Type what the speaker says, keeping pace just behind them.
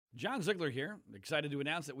John Ziegler here, excited to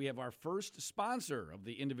announce that we have our first sponsor of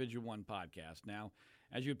the Individual One podcast. Now,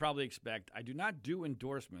 as you'd probably expect, I do not do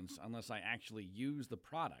endorsements unless I actually use the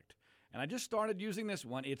product. And I just started using this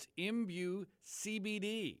one. It's Imbue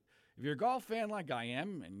CBD. If you're a golf fan like I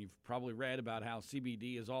am, and you've probably read about how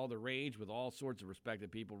CBD is all the rage with all sorts of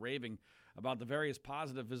respected people raving about the various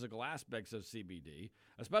positive physical aspects of CBD,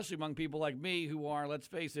 especially among people like me who are, let's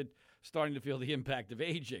face it, starting to feel the impact of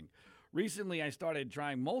aging. Recently, I started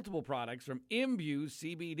trying multiple products from Imbue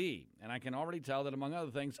CBD, and I can already tell that, among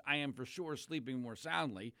other things, I am for sure sleeping more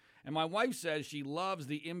soundly. And my wife says she loves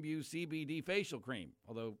the Imbue CBD facial cream,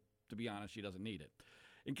 although, to be honest, she doesn't need it.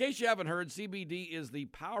 In case you haven't heard, CBD is the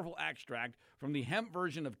powerful extract from the hemp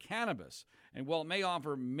version of cannabis. And while it may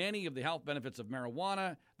offer many of the health benefits of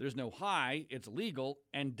marijuana, there's no high, it's legal,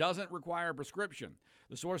 and doesn't require a prescription.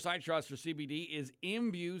 The source I trust for CBD is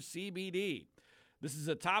Imbue CBD. This is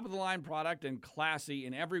a top-of-the-line product and classy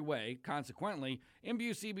in every way. Consequently,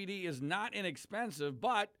 Imbue CBD is not inexpensive,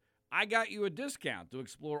 but I got you a discount to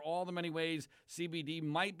explore all the many ways CBD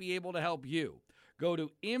might be able to help you. Go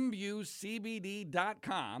to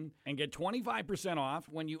imbuecbd.com and get 25% off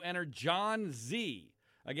when you enter John Z.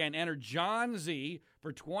 Again, enter John Z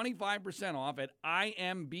for 25% off at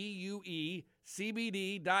imbuecbd.com.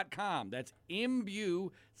 That's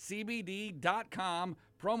imbuecbd.com,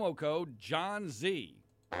 promo code John Z.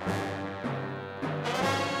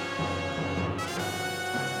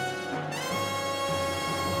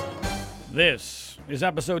 This is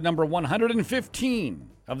episode number 115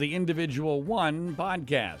 of the Individual One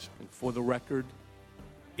podcast. And for the record,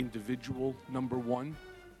 individual number one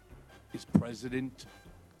is President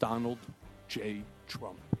Donald J.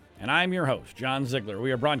 Trump. And I'm your host, John Ziegler.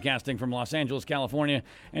 We are broadcasting from Los Angeles, California,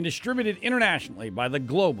 and distributed internationally by the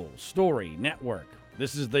Global Story Network.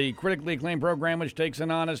 This is the critically acclaimed program which takes an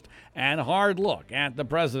honest and hard look at the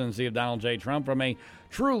presidency of Donald J. Trump from a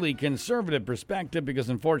truly conservative perspective, because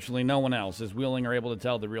unfortunately no one else is willing or able to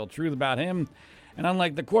tell the real truth about him. And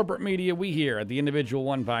unlike the corporate media, we here at the Individual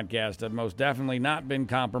One podcast have most definitely not been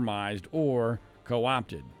compromised or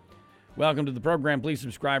co-opted. Welcome to the program. Please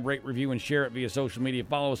subscribe, rate, review, and share it via social media.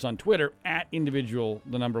 Follow us on Twitter at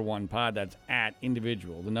individual1pod. That's at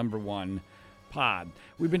individual1pod.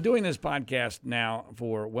 We've been doing this podcast now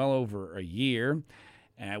for well over a year.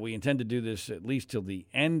 We intend to do this at least till the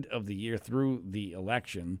end of the year through the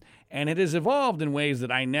election. And it has evolved in ways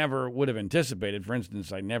that I never would have anticipated. For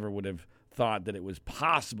instance, I never would have thought that it was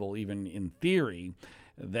possible, even in theory,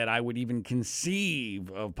 that I would even conceive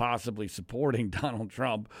of possibly supporting Donald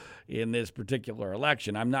Trump in this particular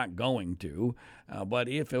election. I'm not going to, but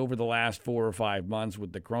if over the last 4 or 5 months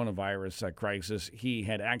with the coronavirus crisis, he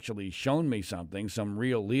had actually shown me something, some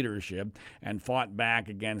real leadership, and fought back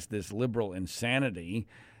against this liberal insanity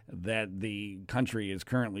that the country is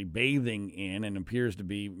currently bathing in and appears to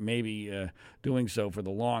be maybe doing so for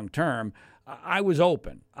the long term, I was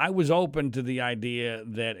open. I was open to the idea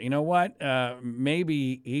that, you know what,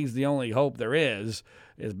 maybe he's the only hope there is,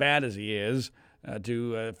 as bad as he is,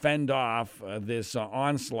 to fend off this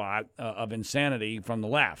onslaught of insanity from the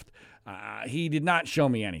left. He did not show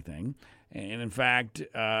me anything. And in fact,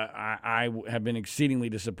 I have been exceedingly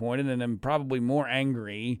disappointed and am probably more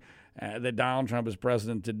angry that Donald Trump is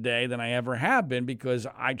president today than I ever have been, because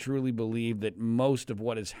I truly believe that most of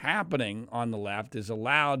what is happening on the left is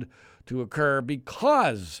allowed to occur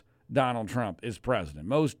because Donald Trump is president.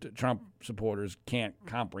 Most Trump supporters can't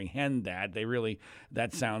comprehend that.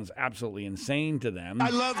 That sounds absolutely insane to them. I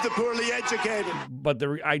love the poorly educated. But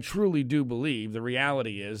I truly do believe the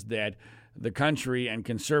reality is that the country and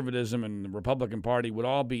conservatism and the Republican Party would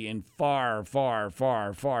all be in far, far,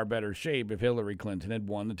 far, far better shape if Hillary Clinton had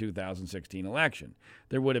won the 2016 election.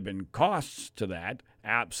 There would have been costs to that,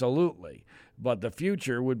 absolutely. But the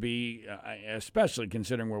future would be, especially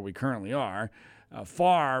considering where we currently are,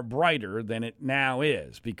 far brighter than it now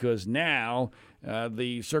is, because now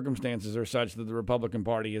the circumstances are such that the Republican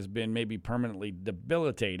Party has been maybe permanently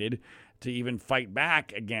debilitated to even fight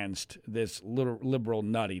back against this liberal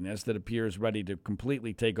nuttiness that appears ready to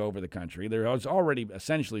completely take over the country. There has already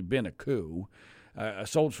essentially been a coup, a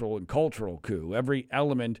social and cultural coup. Every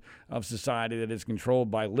element of society that is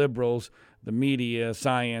controlled by liberals, the media,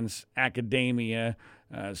 science, academia,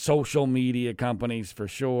 social media companies for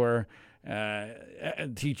sure,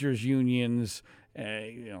 teachers' unions,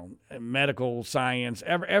 medical science,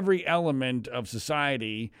 every element of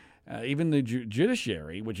society, even the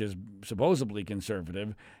judiciary, which is supposedly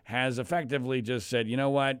conservative, has effectively just said, you know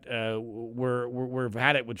what, we've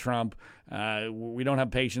had it with Trump. We don't have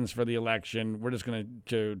patience for the election. We're just going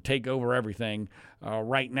to take over everything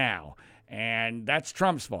right now. And that's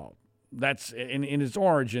Trump's fault. that's in its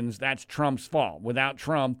origins, that's Trump's fault. Without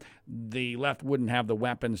Trump, the left wouldn't have the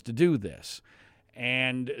weapons to do this.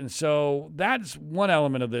 And so that's one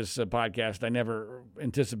element of this podcast I never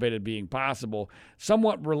anticipated being possible.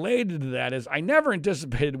 Somewhat related to that is I never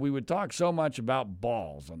anticipated we would talk so much about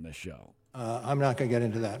balls on this show. I'm not going to get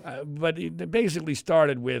into that. But it basically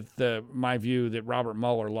started with my view that Robert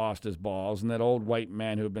Mueller lost his balls, and that old white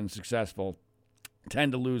men who have been successful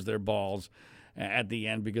tend to lose their balls at the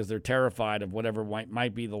end because they're terrified of whatever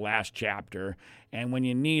might be the last chapter. And when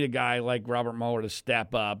you need a guy like Robert Mueller to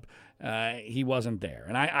step up, he wasn't there.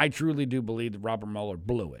 And I truly do believe that Robert Mueller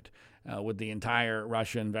blew it with the entire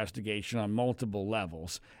Russia investigation on multiple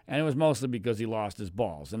levels. And it was mostly because he lost his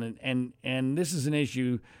balls. And this is an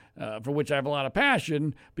issue for which I have a lot of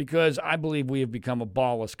passion, because I believe we have become a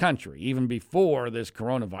ballless country. Even before this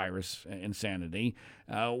coronavirus insanity,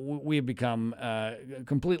 we have become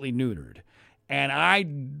completely neutered. And I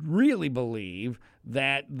really believe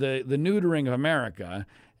that the neutering of America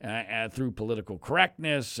through political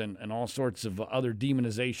correctness and all sorts of other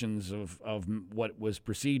demonizations of what was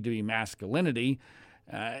perceived to be masculinity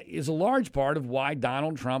is a large part of why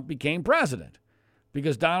Donald Trump became president.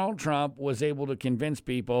 Because Donald Trump was able to convince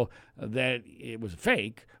people that it was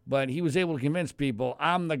fake, but he was able to convince people,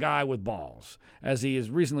 I'm the guy with balls, as he has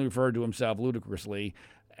recently referred to himself ludicrously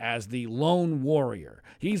as the lone warrior.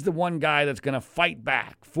 He's the one guy that's going to fight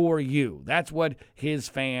back for you. That's what his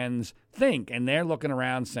fans think. And they're looking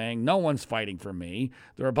around saying, no one's fighting for me.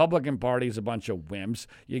 The Republican Party is a bunch of wimps.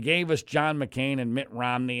 You gave us John McCain and Mitt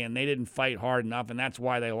Romney, and they didn't fight hard enough, and that's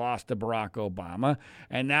why they lost to Barack Obama.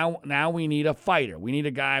 And now we need a fighter. We need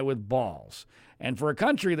a guy with balls. And for a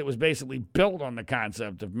country that was basically built on the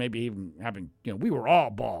concept of maybe even having, we were all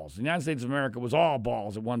balls. The United States of America was all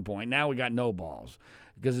balls at one point. Now we got no balls,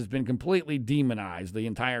 because it's been completely demonized, the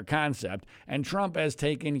entire concept, and Trump has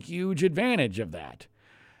taken huge advantage of that.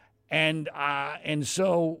 And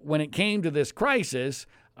so when it came to this crisis,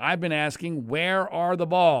 I've been asking, where are the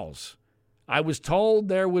balls? I was told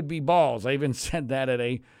there would be balls. I even said that at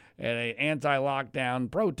a anti-lockdown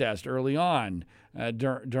protest early on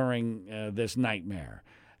during this nightmare.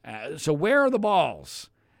 So where are the balls?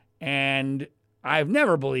 And I've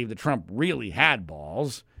never believed that Trump really had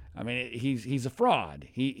balls. I mean, he's a fraud.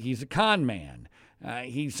 He's a con man.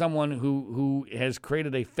 He's someone who has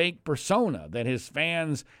created a fake persona that his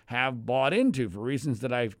fans have bought into for reasons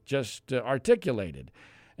that I've just articulated.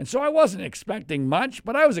 And so I wasn't expecting much,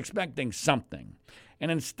 but I was expecting something.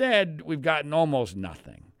 And instead, we've gotten almost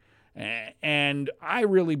nothing. And I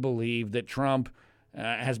really believe that Trump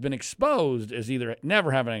has been exposed as either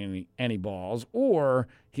never having any balls, or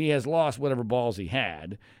he has lost whatever balls he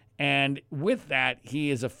had. And with that,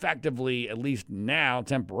 he is effectively, at least now,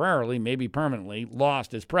 temporarily, maybe permanently,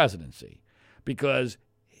 lost his presidency. Because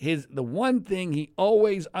the one thing he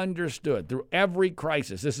always understood through every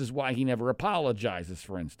crisis, this is why he never apologizes,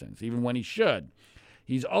 for instance, even when he should.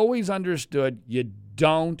 He's always understood you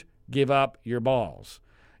don't give up your balls.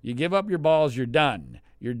 You give up your balls, you're done.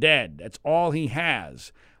 You're dead. That's all he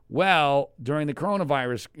has. Well, during the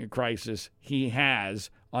coronavirus crisis, he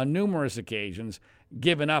has, on numerous occasions,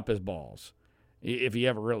 given up his balls, if he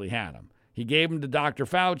ever really had them. He gave them to Dr.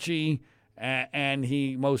 Fauci, and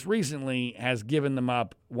he most recently has given them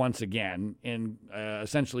up once again in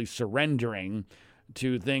essentially surrendering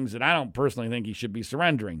to things that I don't personally think he should be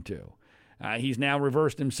surrendering to. He's now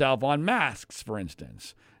reversed himself on masks, for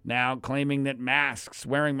instance, now claiming that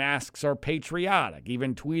wearing masks are patriotic,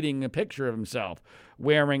 even tweeting a picture of himself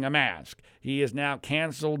wearing a mask. He has now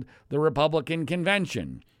canceled the Republican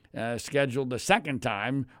convention, scheduled the second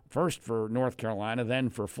time, first for North Carolina, then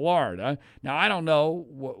for Florida. Now, I don't know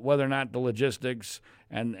whether or not the logistics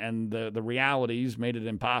and the realities made it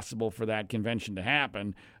impossible for that convention to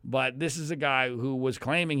happen, but this is a guy who was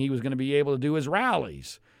claiming he was going to be able to do his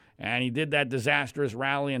rallies. And he did that disastrous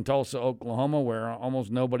rally in Tulsa, Oklahoma, where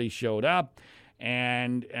almost nobody showed up.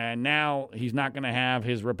 And now he's not going to have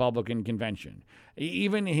his Republican convention.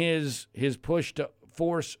 Even his push to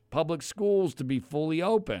force public schools to be fully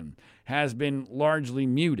open has been largely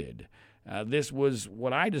muted. This was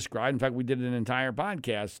what I described. In fact, we did an entire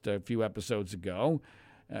podcast a few episodes ago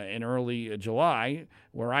in early July,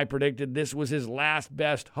 where I predicted this was his last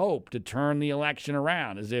best hope to turn the election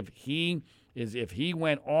around, as if he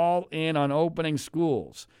went all in on opening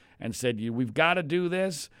schools and said, we've got to do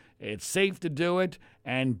this, it's safe to do it,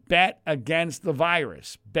 and bet against the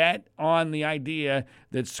virus. Bet on the idea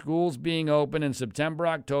that schools being open in September,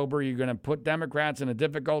 October, you're going to put Democrats in a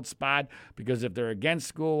difficult spot, because if they're against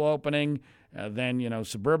school opening, then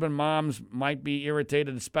suburban moms might be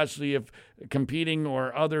irritated, especially if competing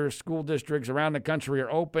or other school districts around the country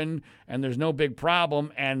are open and there's no big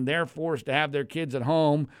problem, and they're forced to have their kids at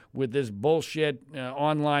home with this bullshit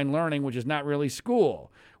online learning, which is not really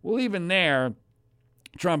school. Well, even there,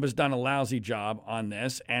 Trump has done a lousy job on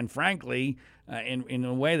this, and frankly, in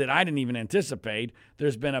a way that I didn't even anticipate,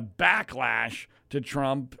 there's been a backlash to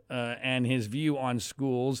Trump and his view on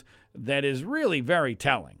schools that is really very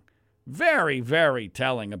telling. Very, very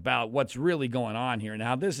telling about what's really going on here.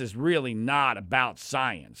 Now, this is really not about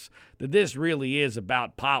science, that this really is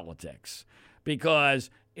about politics, because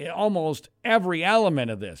almost every element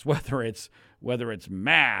of this, whether it's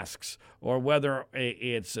masks or whether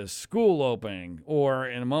it's a school opening, or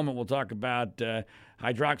in a moment we'll talk about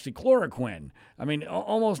hydroxychloroquine. I mean,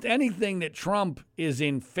 almost anything that Trump is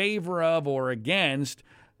in favor of or against,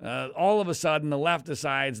 all of a sudden the left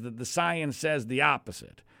decides that the science says the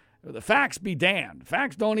opposite. The facts be damned.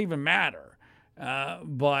 Facts don't even matter.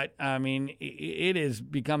 But, I mean, it is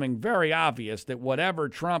becoming very obvious that whatever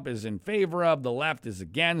Trump is in favor of, the left is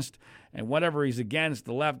against, and whatever he's against,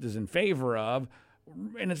 the left is in favor of.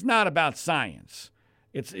 And it's not about science.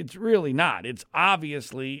 It's really not. It's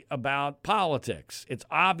obviously about politics. It's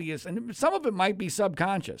obvious, and some of it might be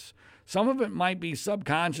subconscious. Some of it might be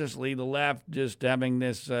subconsciously the left just having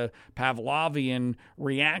this Pavlovian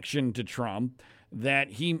reaction to Trump, that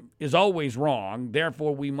he is always wrong,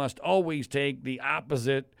 therefore we must always take the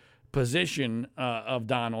opposite position of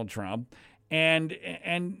Donald Trump. And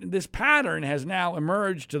this pattern has now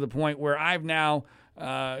emerged to the point where I've now,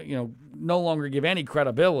 no longer give any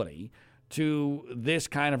credibility to this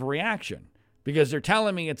kind of reaction, because they're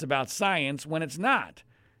telling me it's about science when it's not.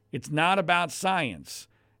 It's not about science.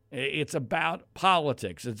 It's about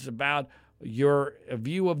politics. It's about your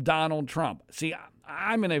view of Donald Trump. See,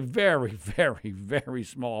 I'm in a very, very, very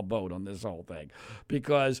small boat on this whole thing,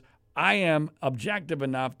 because I am objective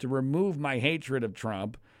enough to remove my hatred of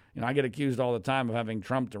Trump. I get accused all the time of having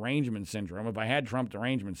Trump derangement syndrome. If I had Trump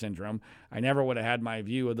derangement syndrome, I never would have had my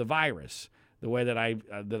view of the virus the way that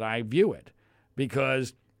I view it,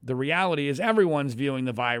 because the reality is everyone's viewing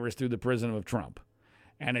the virus through the prism of Trump.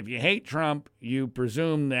 And if you hate Trump, you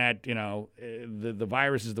presume that the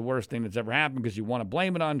virus is the worst thing that's ever happened because you want to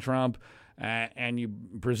blame it on Trump. And you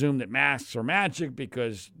presume that masks are magic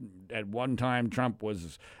because at one time Trump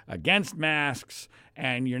was against masks,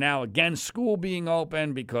 and you're now against school being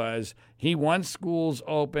open because he wants schools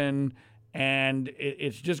open, and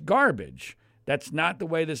it's just garbage. That's not the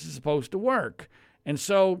way this is supposed to work. And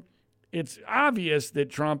so it's obvious that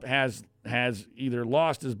Trump has either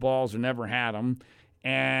lost his balls or never had them,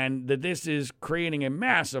 and that this is creating a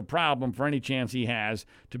massive problem for any chance he has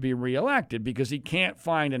to be reelected, because he can't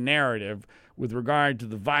find a narrative with regard to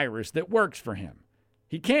the virus that works for him.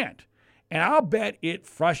 He can't. And I'll bet it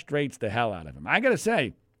frustrates the hell out of him. I got to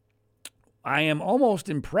say, I am almost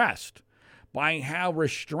impressed by how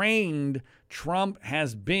restrained Trump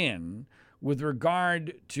has been with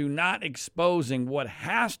regard to not exposing what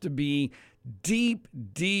has to be deep,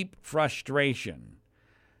 deep frustration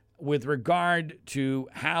with regard to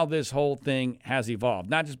how this whole thing has evolved.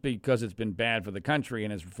 Not just because it's been bad for the country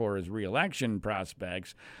and for his reelection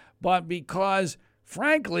prospects, but because,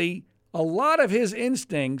 frankly, a lot of his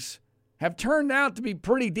instincts have turned out to be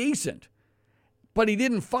pretty decent. But he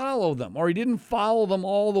didn't follow them, or he didn't follow them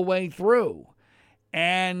all the way through.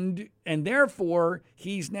 And therefore,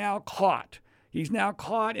 he's now caught. He's now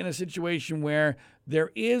caught in a situation where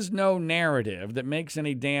there is no narrative that makes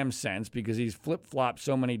any damn sense, because he's flip-flopped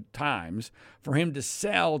so many times, for him to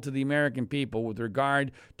sell to the American people with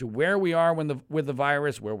regard to where we are with the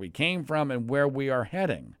virus, where we came from, and where we are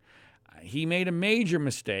heading. He made a major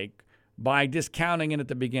mistake by discounting it at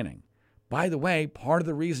the beginning. By the way, part of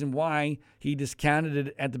the reason why he discounted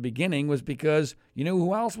it at the beginning was because, you know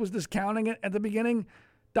who else was discounting it at the beginning?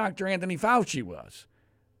 Dr. Anthony Fauci was.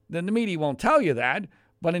 Then the media won't tell you that,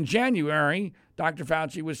 but in January, Dr.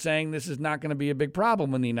 Fauci was saying this is not going to be a big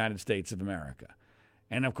problem in the United States of America.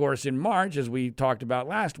 And of course, in March, as we talked about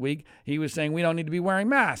last week, he was saying we don't need to be wearing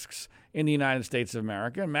masks in the United States of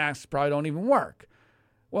America, and masks probably don't even work.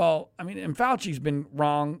 Well, I mean, and Fauci's been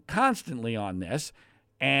wrong constantly on this,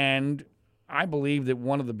 and I believe that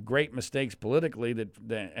one of the great mistakes politically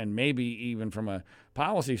that and maybe even from a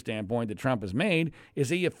policy standpoint that Trump has made is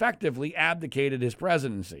he effectively abdicated his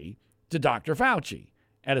presidency to Dr. Fauci.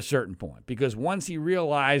 at a certain point, because once he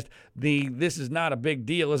realized this is not a big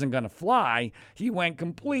deal, isn't going to fly, he went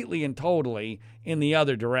completely and totally in the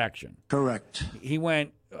other direction. Correct. He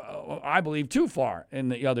went, I believe, too far in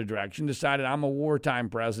the other direction, decided I'm a wartime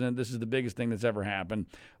president. This is the biggest thing that's ever happened.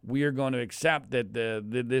 We are going to accept that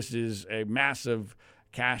this is a massive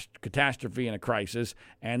catastrophe and a crisis,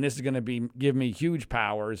 and this is going to give me huge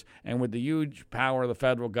powers, and with the huge power of the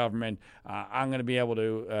federal government, I'm going to be able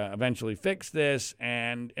to eventually fix this,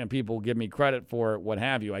 and people give me credit for it, what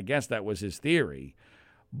have you. I guess that was his theory.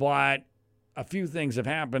 But a few things have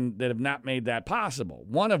happened that have not made that possible,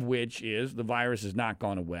 one of which is the virus has not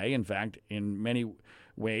gone away. In fact, in many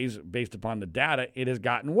ways, based upon the data, it has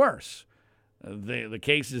gotten worse. The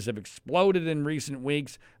cases have exploded in recent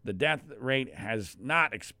weeks. The death rate has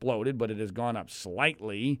not exploded, but it has gone up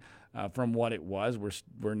slightly from what it was.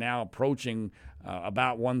 We're now approaching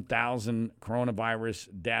about 1,000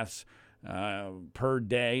 coronavirus deaths per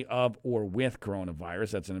day of or with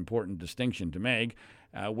coronavirus. That's an important distinction to make,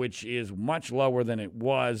 which is much lower than it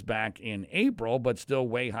was back in April, but still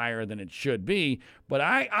way higher than it should be. But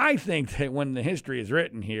I think that when the history is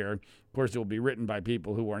written here, of course, it will be written by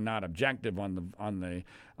people who are not objective on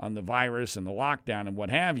the virus and the lockdown and what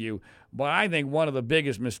have you. But I think one of the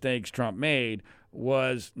biggest mistakes Trump made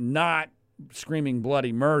was not screaming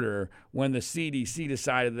bloody murder when the CDC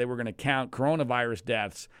decided they were going to count coronavirus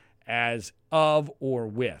deaths as of or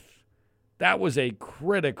with. That was a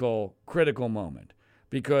critical moment,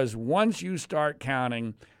 because once you start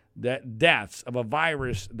counting the deaths of a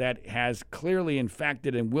virus that has clearly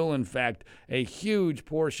infected and will infect a huge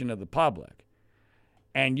portion of the public,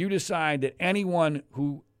 and you decide that anyone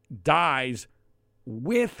who dies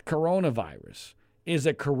with coronavirus is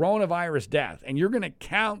a coronavirus death, and you're going to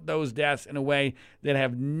count those deaths in a way that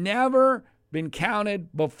have never been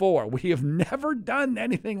counted before. We have never done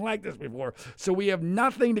anything like this before, so we have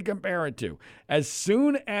nothing to compare it to. As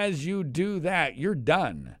soon as you do that, you're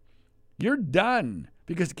done. You're done.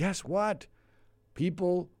 Because guess what?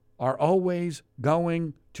 People are always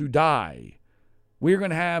going to die. We're going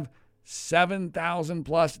to have 7,000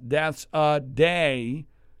 plus deaths a day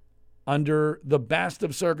under the best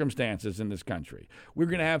of circumstances in this country. We're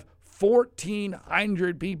going to have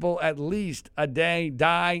 1,400 people at least a day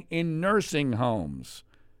die in nursing homes.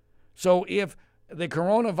 So if the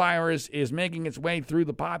coronavirus is making its way through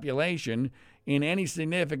the population in any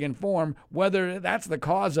significant form, whether that's the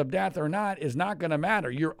cause of death or not is not going to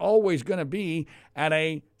matter. You're always going to be at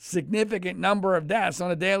a significant number of deaths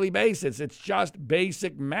on a daily basis. It's just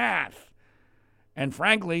basic math. And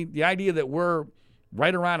frankly, the idea that we're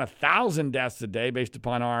right around 1,000 deaths a day based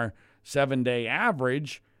upon our 7-day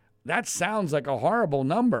average, that sounds like a horrible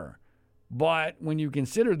number. But when you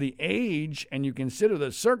consider the age and you consider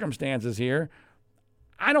the circumstances here,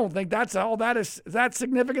 I don't think that's all that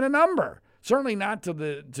significant a number. Certainly not to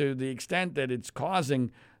the extent that it's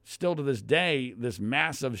causing, still to this day, this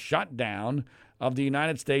massive shutdown of the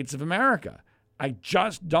United States of America. I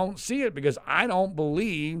just don't see it, because I don't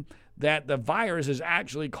believe that the virus is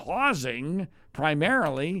actually causing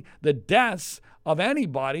primarily the deaths of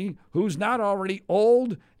anybody who's not already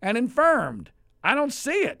old and infirmed. I don't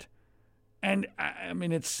see it. And I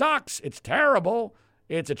mean, it sucks. It's terrible.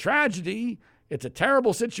 It's a tragedy. It's a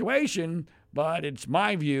terrible situation. But it's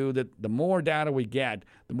my view that the more data we get,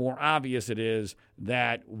 the more obvious it is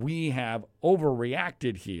that we have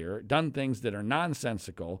overreacted here, done things that are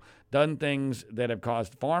nonsensical, done things that have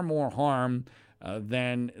caused far more harm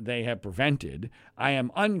than they have prevented. I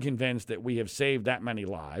am unconvinced that we have saved that many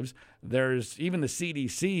lives. There's even the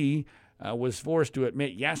CDC was forced to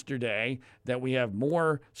admit yesterday that we have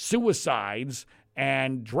more suicides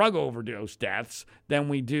and drug overdose deaths than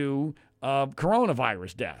we do of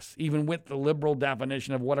coronavirus deaths, even with the liberal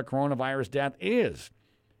definition of what a coronavirus death is.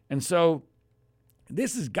 And so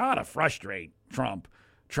this has got to frustrate Trump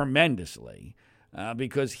tremendously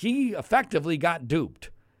because he effectively got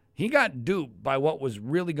duped. He got duped by what was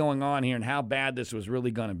really going on here and how bad this was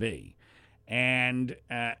really going to be.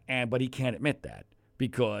 But he can't admit that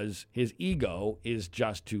because his ego is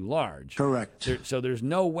just too large. Correct. So there's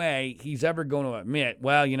no way he's ever going to admit,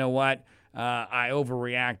 well, you know what? I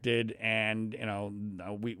overreacted, and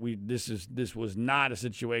this was not a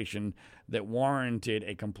situation that warranted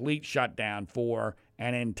a complete shutdown for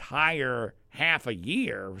an entire half a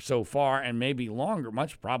year so far, and maybe longer,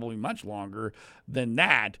 probably much longer than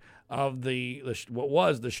that, of what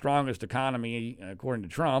was the strongest economy, according to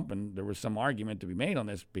Trump, and there was some argument to be made on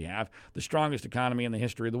this behalf, the strongest economy in the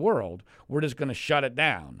history of the world. We're just going to shut it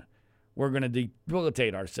down. We're going to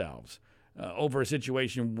debilitate ourselves. over a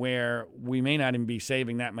situation where we may not even be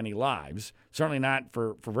saving that many lives, certainly not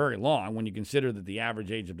for very long when you consider that the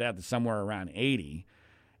average age of death is somewhere around 80.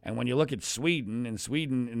 And when you look at Sweden, and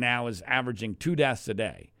Sweden now is averaging 2 deaths a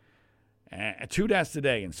day. 2 deaths a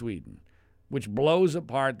day in Sweden, which blows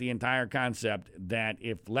apart the entire concept that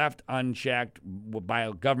if left unchecked by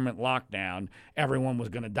a government lockdown, everyone was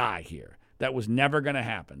going to die here. That was never going to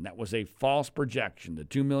happen. That was a false projection. The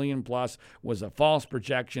 2 million plus was a false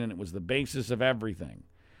projection, and it was the basis of everything.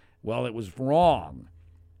 Well, it was wrong.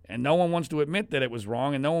 And no one wants to admit that it was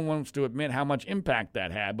wrong, and no one wants to admit how much impact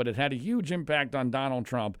that had. But it had a huge impact on Donald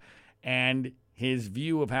Trump and his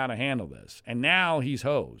view of how to handle this. And now he's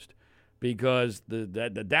hosed because the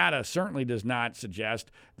data certainly does not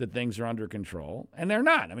suggest that things are under control. And they're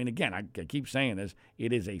not. I mean, again, I keep saying this.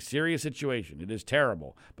 It is a serious situation. It is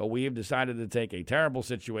terrible. But we have decided to take a terrible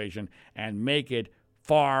situation and make it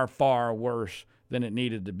far, far worse than it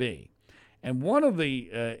needed to be. And one of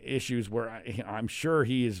the issues where I'm sure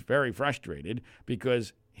he is very frustrated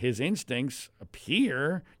because his instincts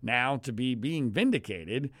appear now to be being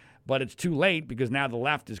vindicated, but it's too late because now the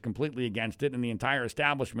left is completely against it and the entire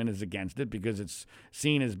establishment is against it because it's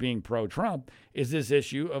seen as being pro-Trump, is this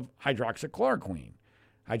issue of hydroxychloroquine.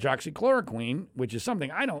 Hydroxychloroquine, which is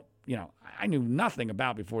something I knew nothing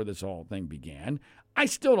about before this whole thing began. I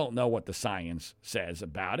still don't know what the science says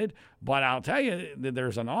about it, but I'll tell you that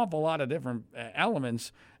there's an awful lot of different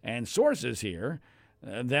elements and sources here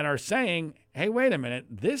that are saying, hey, wait a minute,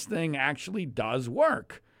 this thing actually does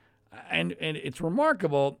work. And it's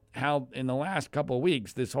remarkable how in the last couple of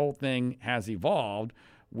weeks this whole thing has evolved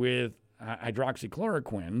with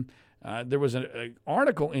hydroxychloroquine. There was an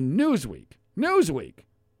article in Newsweek,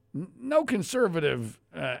 no conservative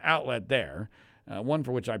outlet there, one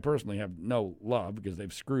for which I personally have no love because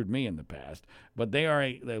they've screwed me in the past, but they are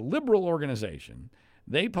a liberal organization.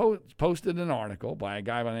 They posted an article by a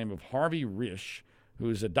guy by the name of Harvey Risch,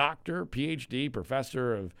 who's a doctor, PhD,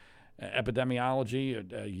 professor of epidemiology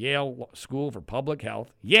at Yale School for Public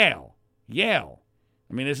Health. Yale.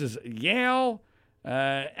 I mean, this is Yale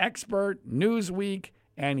expert, Newsweek,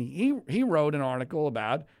 and he wrote an article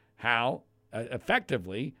about how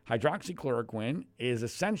effectively hydroxychloroquine is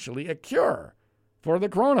essentially a cure for the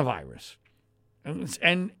coronavirus.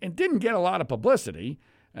 And it didn't get a lot of publicity.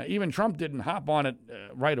 Even Trump didn't hop on it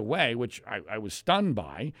right away, which I was stunned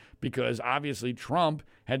by because obviously Trump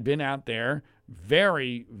had been out there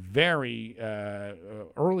very, very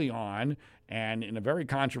early on and in a very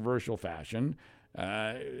controversial fashion,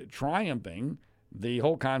 triumphing the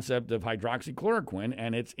whole concept of hydroxychloroquine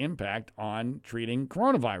and its impact on treating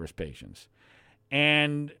coronavirus patients.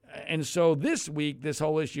 And so this week, this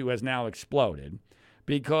whole issue has now exploded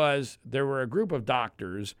because there were a group of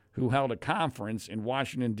doctors who held a conference in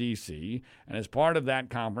Washington, D.C., and as part of that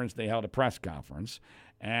conference, they held a press conference.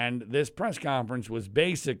 And this press conference was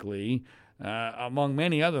basically, among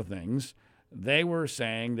many other things, they were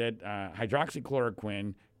saying that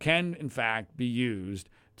hydroxychloroquine can, in fact, be used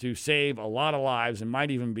to save a lot of lives and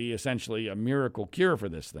might even be essentially a miracle cure for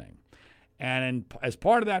this thing. And as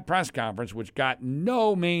part of that press conference, which got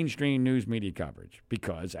no mainstream news media coverage,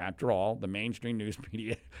 because, after all, the mainstream news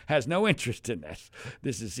media has no interest in this.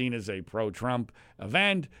 This is seen as a pro-Trump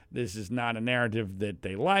event. This is not a narrative that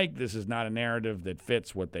they like. This is not a narrative that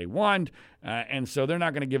fits what they want. And so they're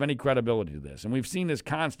not going to give any credibility to this. And we've seen this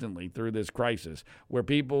constantly through this crisis, where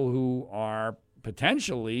people who are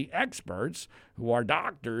potentially experts, who are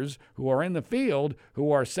doctors, who are in the field,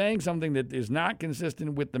 who are saying something that is not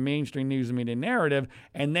consistent with the mainstream news media narrative,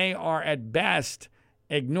 and they are at best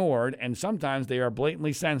ignored, and sometimes they are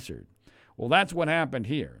blatantly censored. Well, that's what happened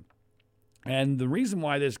here. And the reason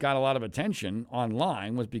why this got a lot of attention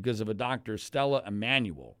online was because of a Dr. Stella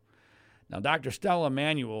Emanuel. Now, Dr. Stella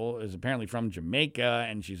Emanuel is apparently from Jamaica,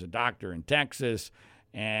 and she's a doctor in Texas,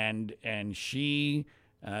 and she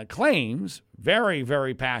claims very,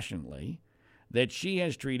 very passionately that she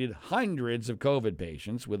has treated hundreds of COVID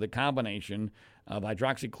patients with a combination of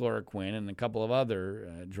hydroxychloroquine and a couple of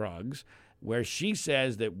other drugs, where she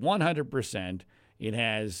says that 100% it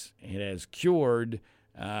has cured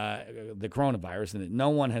the coronavirus and that no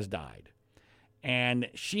one has died. And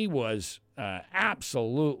she was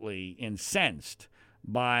absolutely incensed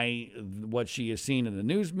by what she has seen in the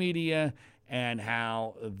news media and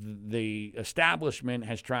how the establishment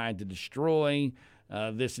has tried to destroy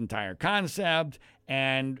this entire concept.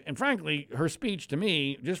 And frankly, her speech to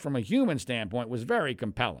me, just from a human standpoint, was very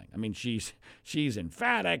compelling. I mean, she's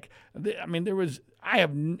emphatic. I mean,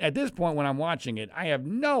 at this point when I'm watching it, I have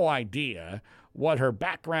no idea what her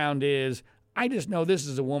background is. I just know this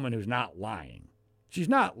is a woman who's not lying. She's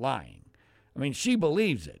not lying. I mean, she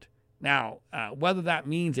believes it. Now, whether that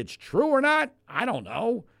means it's true or not, I don't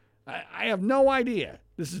know. I have no idea.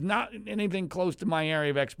 This is not anything close to my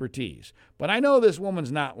area of expertise. But I know this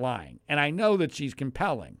woman's not lying, and I know that she's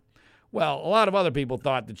compelling. Well, a lot of other people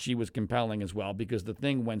thought that she was compelling as well because the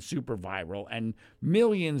thing went super viral, and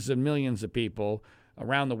millions of people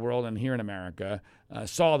around the world and here in America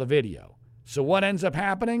saw the video. So what ends up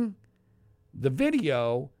happening? The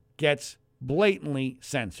video gets blatantly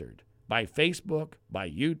censored by Facebook, by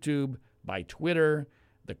YouTube, by Twitter.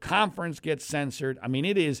 The conference gets censored. I mean,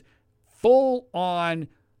 it is full-on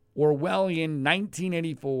Orwellian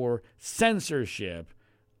 1984 censorship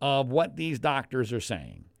of what these doctors are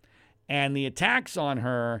saying. And the attacks on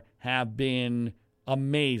her have been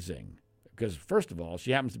amazing because, first of all,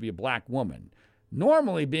 she happens to be a black woman.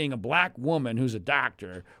 Normally, being a black woman who's a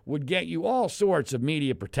doctor would get you all sorts of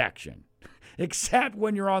media protection, except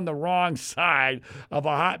when you're on the wrong side of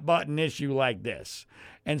a hot-button issue like this.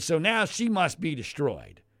 And so now she must be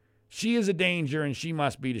destroyed. She is a danger, and she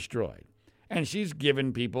must be destroyed. And she's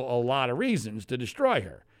given people a lot of reasons to destroy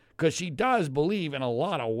her because she does believe in a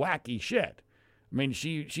lot of wacky shit. I mean,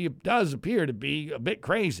 she does appear to be a bit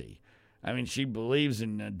crazy. I mean, she believes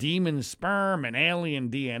in demon sperm and alien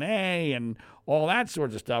DNA and all that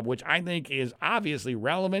sorts of stuff, which I think is obviously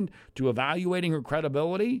relevant to evaluating her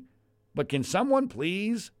credibility. But can someone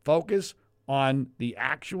please focus on the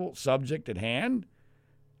actual subject at hand?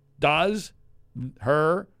 Does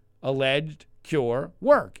her alleged cure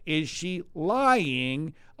work? Is she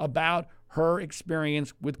lying about her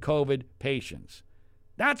experience with COVID patients?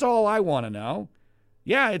 That's all I want to know.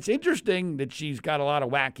 Yeah, it's interesting that she's got a lot of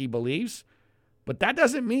wacky beliefs, but that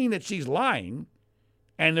doesn't mean that she's lying.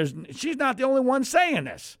 And she's not the only one saying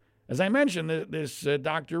this. As I mentioned, this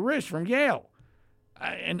Dr. Risch from Yale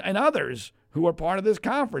and others who are part of this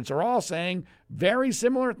conference are all saying very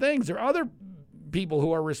similar things. There are other people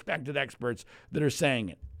who are respected experts that are saying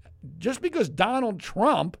it. Just because Donald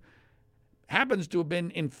Trump happens to have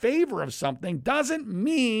been in favor of something doesn't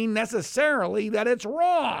mean necessarily that it's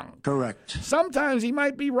wrong. Correct. Sometimes he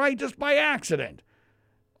might be right just by accident.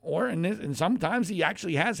 And sometimes he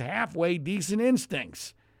actually has halfway decent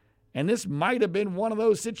instincts. And this might have been one of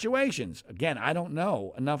those situations. Again, I don't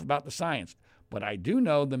know enough about the science, but I do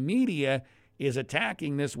know the media is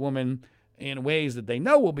attacking this woman in ways that they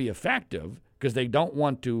know will be effective because they don't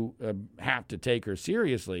want to have to take her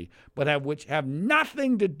seriously, but which have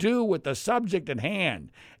nothing to do with the subject at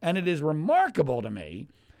hand. And it is remarkable to me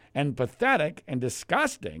and pathetic and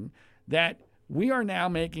disgusting that we are now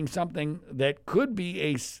making something that could be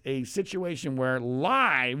a situation where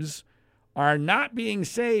lives are not being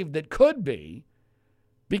saved that could be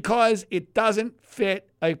because it doesn't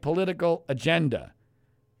fit a political agenda.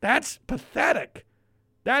 That's pathetic.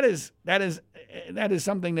 That is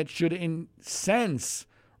something that should incense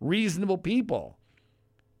reasonable people.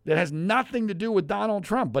 That has nothing to do with Donald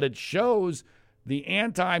Trump, but it shows the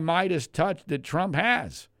anti-Midas touch that Trump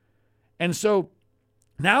has. And so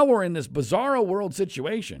now we're in this bizarro world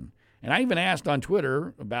situation. And I even asked on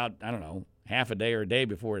Twitter about, I don't know, half a day or a day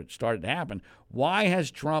before it started to happen, why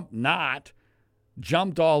has Trump not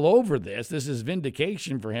jumped all over this? This is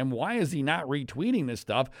vindication for him. Why is he not retweeting this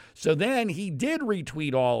stuff? So then he did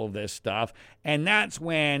retweet all of this stuff, and that's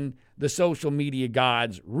when the social media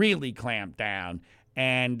gods really clamped down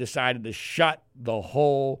and decided to shut the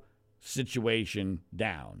whole situation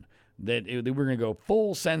down. That we're going to go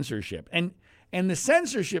full censorship. And the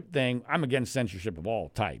censorship thing, I'm against censorship of all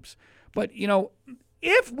types. But, you know,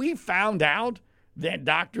 if we found out that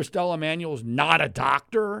Dr. Stella Emanuel's not a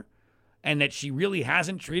doctor and that she really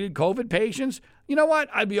hasn't treated COVID patients, you know what?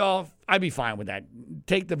 I'd be fine with that.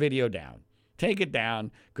 Take the video down. Take it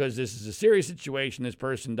down because this is a serious situation. This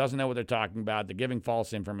person doesn't know what they're talking about. They're giving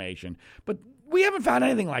false information. But we haven't found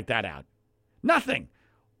anything like that out. Nothing.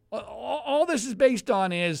 All this is based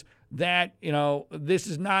on is that, you know, this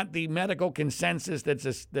is not the medical consensus that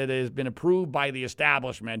has been approved by the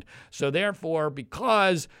establishment. So therefore,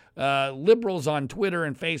 because liberals on Twitter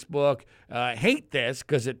and Facebook hate this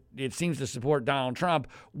because it seems to support Donald Trump,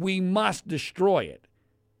 we must destroy it.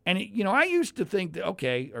 And, you know, I used to think that,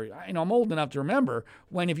 okay, or, you know, I'm old enough to remember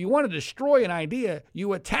when if you want to destroy an idea,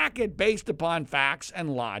 you attack it based upon facts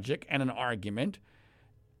and logic and an argument.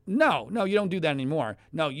 No, you don't do that anymore.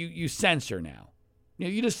 No, you censor now.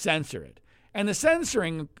 You just censor it. And the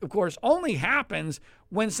censoring, of course, only happens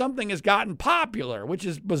when something has gotten popular, which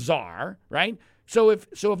is bizarre, right? So if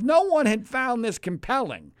no one had found this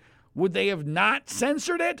compelling, would they have not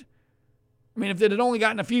censored it? I mean, if it had only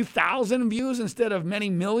gotten a few thousand views instead of many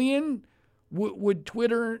million, would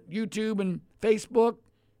Twitter, YouTube, and Facebook,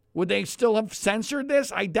 would they still have censored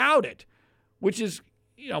this? I doubt it, which is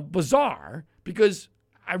bizarre because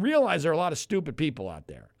I realize there are a lot of stupid people out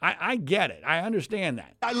there. I get it. I understand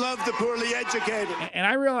that. I love the poorly educated. And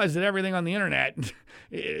I realize that everything on the internet,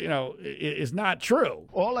 is not true.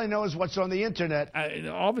 All I know is what's on the internet.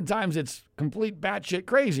 Oftentimes it's complete batshit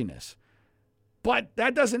craziness. But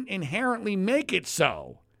that doesn't inherently make it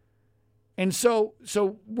so. And so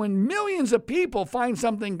when millions of people find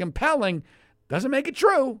something compelling, doesn't make it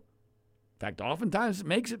true. In fact, oftentimes it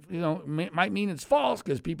makes it, might mean it's false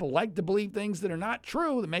because people like to believe things that are not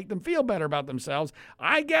true that make them feel better about themselves.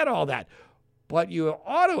 I get all that. But you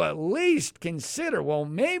ought to at least consider, well,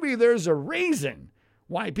 maybe there's a reason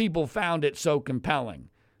why people found it so compelling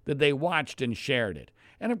that they watched and shared it.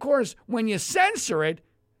 And of course, when you censor it,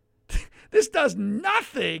 this does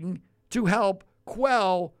nothing to help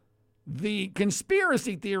quell the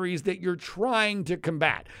conspiracy theories that you're trying to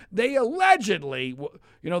combat. They allegedly,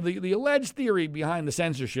 the alleged theory behind the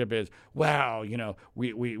censorship is, well,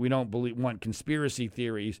 we don't want conspiracy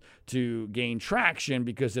theories to gain traction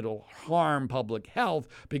because it'll harm public health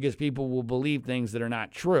because people will believe things that are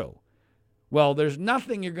not true. Well, there's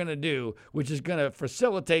nothing you're going to do which is going to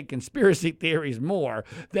facilitate conspiracy theories more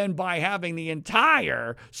than by having the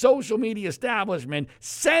entire social media establishment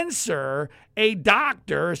censor a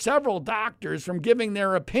doctor, several doctors, from giving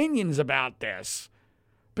their opinions about this.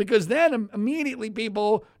 Because then immediately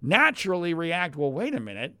people naturally react, well, wait a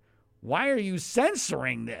minute, why are you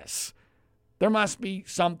censoring this? There must be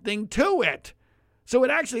something to it. So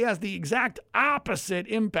it actually has the exact opposite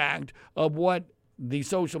impact of what the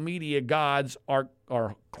social media gods are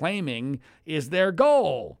claiming is their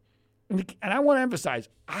goal. And I want to emphasize,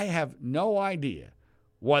 I have no idea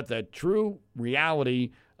what the true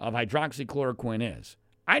reality of hydroxychloroquine is.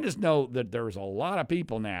 I just know that there's a lot of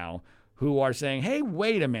people now who are saying, hey,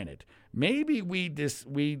 wait a minute, maybe we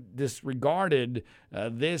disregarded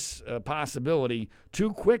this possibility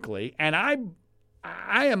too quickly. And I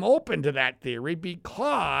am open to that theory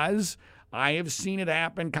because I have seen it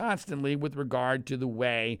happen constantly with regard to the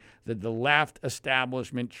way that the left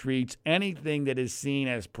establishment treats anything that is seen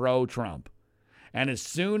as pro-Trump. And as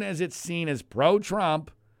soon as it's seen as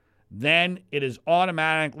pro-Trump, then it is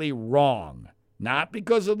automatically wrong. Not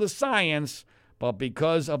because of the science, but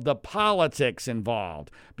because of the politics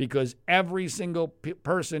involved. Because every single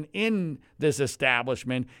person in this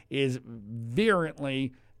establishment is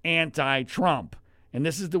virulently anti-Trump. And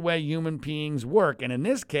this is the way human beings work. And in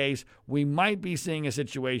this case, we might be seeing a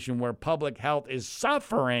situation where public health is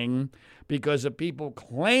suffering because of people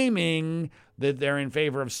claiming that they're in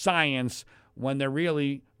favor of science when they're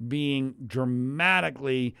really being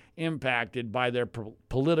dramatically impacted by their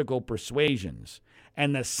political persuasions.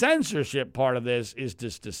 And the censorship part of this is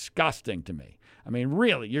just disgusting to me. I mean,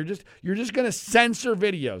 really, you're just going to censor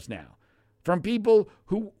videos now from people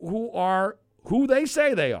who are who they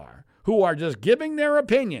say they are, who are just giving their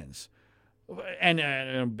opinions. And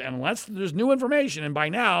unless there's new information, and by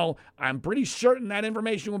now, I'm pretty certain that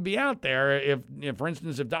information will be out there. If for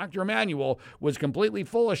instance, if Dr. Emanuel was completely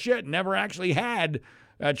full of shit and never actually had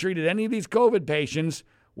treated any of these COVID patients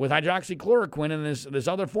with hydroxychloroquine and this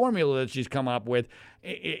other formula that she's come up with,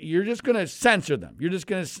 you're just going to censor them. You're just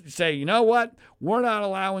going to say, you know what? We're not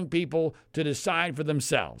allowing people to decide for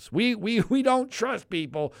themselves. We don't trust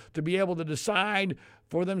people to be able to decide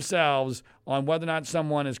for themselves on whether or not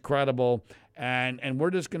someone is credible. And we're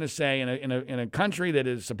just going to say in a country that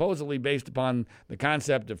is supposedly based upon the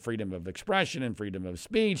concept of freedom of expression and freedom of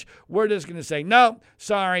speech, we're just going to say, no,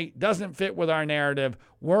 sorry, doesn't fit with our narrative.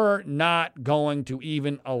 We're not going to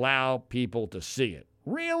even allow people to see it.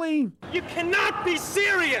 Really? You cannot be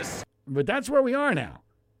serious. But that's where we are now.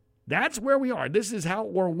 That's where we are. This is how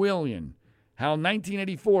Orwellian, how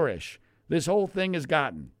 1984-ish this whole thing has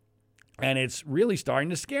gotten. And it's really starting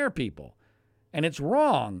to scare people. And it's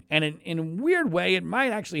wrong. And in a weird way, it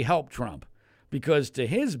might actually help Trump. Because to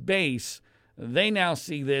his base, they now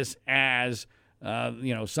see this as,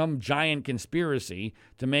 some giant conspiracy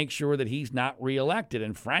to make sure that he's not reelected.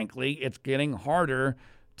 And frankly, it's getting harder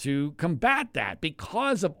to combat that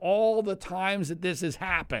because of all the times that this has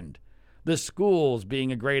happened. The schools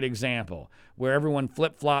being a great example, where everyone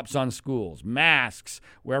flip-flops on schools. Masks,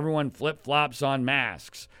 where everyone flip-flops on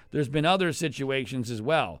masks. There's been other situations as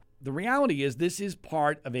well. The reality is this is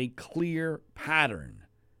part of a clear pattern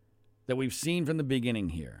that we've seen from the beginning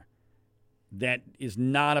here that is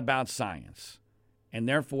not about science. And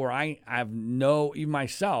therefore, even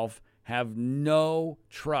myself, have no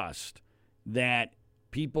trust that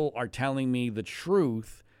people are telling me the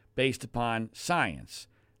truth based upon science.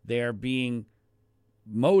 They're being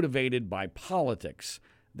motivated by politics.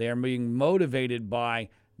 They're being motivated by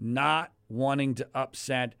not wanting to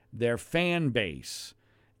upset their fan base.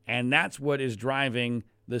 And that's what is driving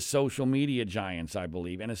the social media giants, I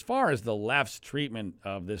believe. And as far as the left's treatment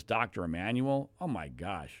of this Dr. Emanuel, oh my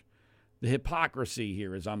gosh, the hypocrisy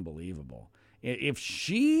here is unbelievable. If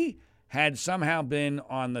she had somehow been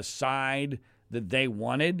on the side that they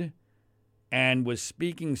wanted and was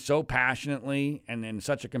speaking so passionately and in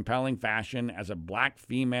such a compelling fashion as a black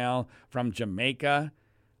female from Jamaica,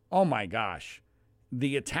 oh my gosh,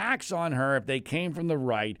 the attacks on her, if they came from the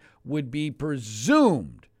right, would be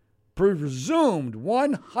presumed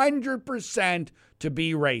 100% to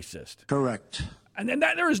be racist. Correct. And then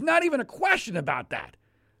there is not even a question about that.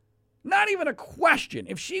 Not even a question.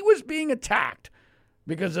 If she was being attacked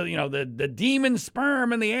because of, the demon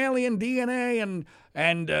sperm and the alien DNA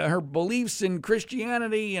and her beliefs in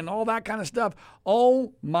Christianity and all that kind of stuff,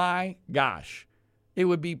 oh my gosh, it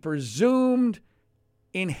would be presumed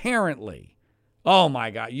inherently. Oh my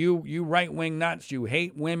God, you right-wing nuts, you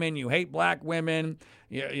hate women, you hate black women,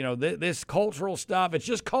 this cultural stuff, it's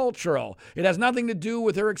just cultural. It has nothing to do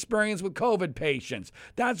with her experience with COVID patients.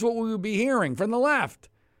 That's what we would be hearing from the left.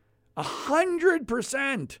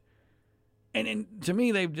 100%. And to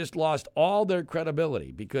me, they've just lost all their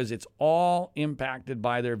credibility because it's all impacted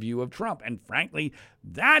by their view of Trump. And frankly,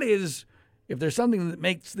 that is, if there's something that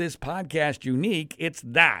makes this podcast unique, it's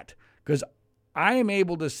that. Because I am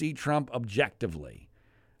able to see Trump objectively.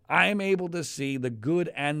 I am able to see the good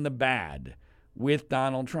and the bad with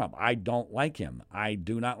Donald Trump. I don't like him. I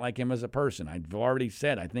do not like him as a person. I've already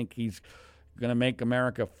said I think he's going to make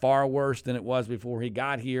America far worse than it was before he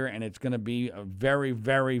got here, and it's going to be a very,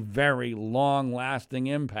 very, very long-lasting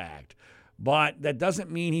impact. But that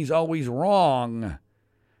doesn't mean he's always wrong.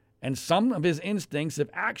 And some of his instincts have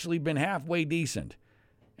actually been halfway decent.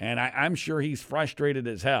 And I'm sure he's frustrated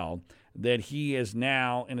as hell that he is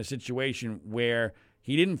now in a situation where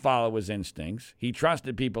he didn't follow his instincts. He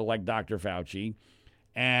trusted people like Dr. Fauci.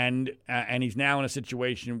 And he's now in a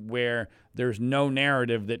situation where there's no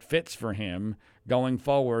narrative that fits for him going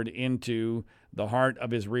forward into the heart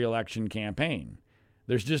of his reelection campaign.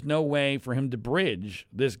 There's just no way for him to bridge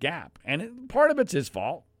this gap. And part of it's his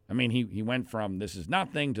fault. I mean, he went from this is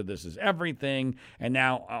nothing to this is everything. And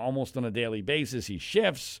now almost on a daily basis, he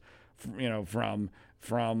shifts, from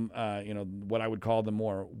what I would call the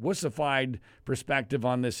more wussified perspective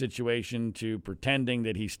on this situation to pretending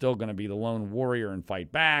that he's still going to be the lone warrior and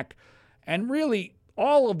fight back. And really,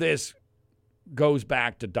 all of this goes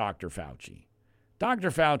back to Dr. Fauci. Dr.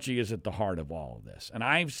 Fauci is at the heart of all of this. And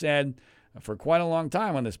I've said for quite a long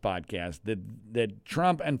time on this podcast that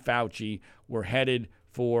Trump and Fauci were headed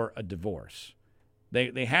for a divorce.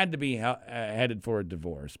 They had to be headed for a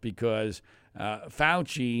divorce because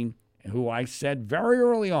Fauci, who I said very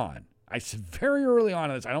early on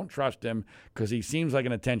in this, I don't trust him because he seems like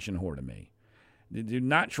an attention whore to me. Do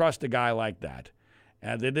not trust a guy like that.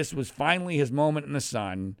 That this was finally his moment in the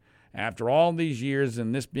sun. After all these years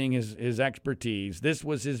and this being his expertise, this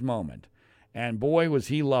was his moment. And boy, was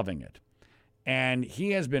he loving it. And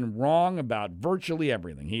he has been wrong about virtually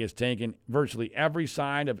everything. He has taken virtually every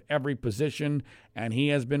side of every position, and he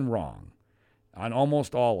has been wrong on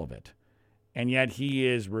almost all of it. And yet he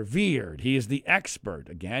is revered. He is the expert.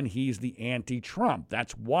 Again, he's the anti-Trump.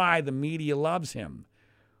 That's why the media loves him.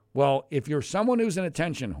 Well, if you're someone who's an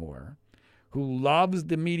attention whore, who loves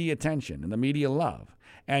the media attention and the media love,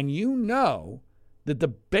 and you know that the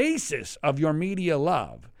basis of your media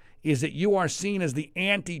love is that you are seen as the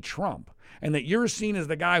anti-Trump and that you're seen as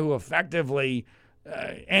the guy who effectively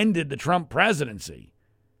ended the Trump presidency,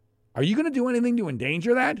 are you going to do anything to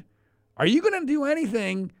endanger that? Are you going to do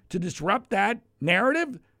anything to disrupt that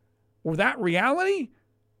narrative or that reality?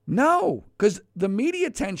 No, because the media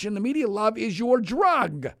attention, the media love is your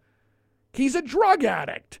drug. He's a drug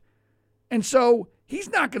addict. And so he's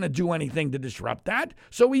not going to do anything to disrupt that.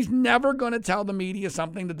 So he's never going to tell the media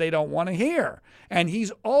something that they don't want to hear. And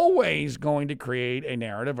he's always going to create a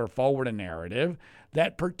narrative or forward a narrative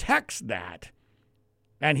that protects that.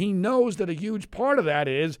 And he knows that a huge part of that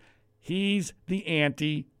is he's the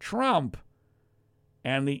anti-Trump.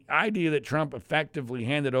 And the idea that Trump effectively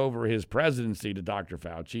handed over his presidency to Dr.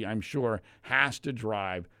 Fauci, I'm sure, has to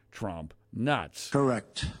drive Trump nuts.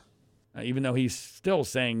 Correct. Even though he's still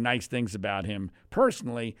saying nice things about him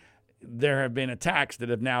personally, there have been attacks that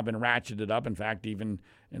have now been ratcheted up, in fact, even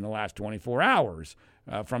in the last 24 hours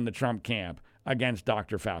from the Trump camp against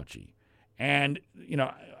Dr. Fauci. And,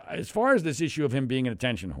 as far as this issue of him being an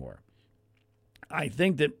attention whore, I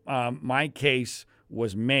think that my case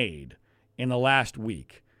was made in the last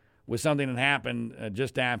week with something that happened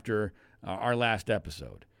just after our last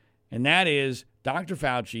episode. And that is Dr.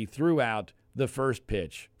 Fauci threw out the first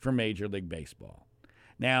pitch for Major League Baseball.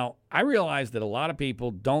 Now, I realize that a lot of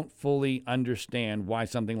people don't fully understand why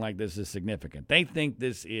something like this is significant. They think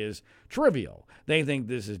this is trivial. They think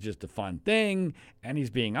this is just a fun thing, and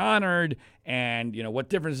he's being honored. And, what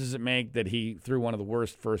difference does it make that he threw one of the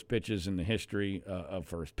worst first pitches in the history of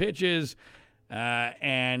first pitches?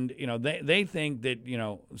 They think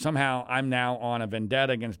that, somehow I'm now on a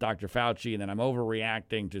vendetta against Dr. Fauci and that I'm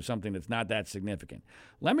overreacting to something that's not that significant.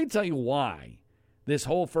 Let me tell you why this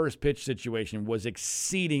whole first pitch situation was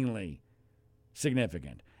exceedingly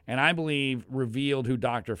significant, and I believe revealed who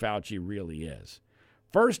Dr. Fauci really is.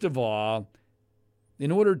 First of all,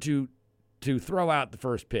 in order to throw out the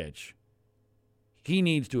first pitch, he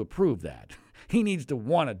needs to approve that. He needs to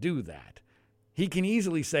want to do that. He can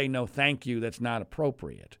easily say, no, thank you, that's not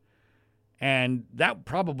appropriate. And that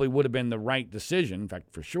probably would have been the right decision. In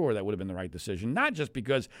fact, for sure, that would have been the right decision, not just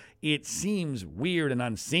because it seems weird and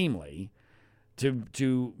unseemly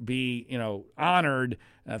to be, honored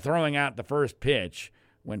throwing out the first pitch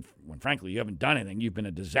when frankly you haven't done anything. You've been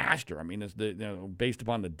a disaster. I mean, it's based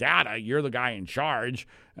upon the data, you're the guy in charge.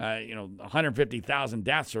 150,000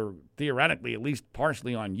 deaths are theoretically at least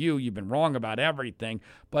partially on you. You've been wrong about everything.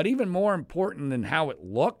 But even more important than how it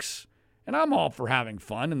looks, and I'm all for having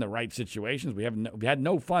fun in the right situations. We had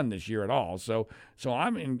no fun this year at all. So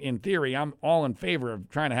I'm in theory, I'm all in favor of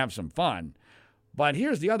trying to have some fun. But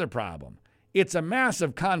here's the other problem. It's a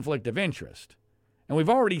massive conflict of interest. And we've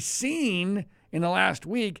already seen in the last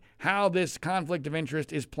week how this conflict of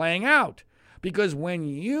interest is playing out. Because when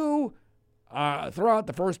you throw out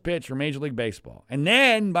the first pitch for Major League Baseball, and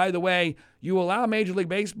then, by the way, you allow Major League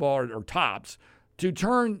Baseball or Topps to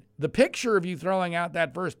turn the picture of you throwing out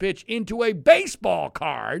that first pitch into a baseball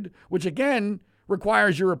card, which again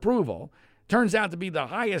requires your approval. Turns out to be the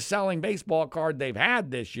highest selling baseball card they've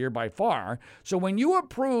had this year by far. So when you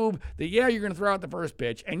approve that, you're going to throw out the first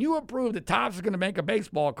pitch, and you approve that Topps is going to make a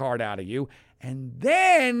baseball card out of you, and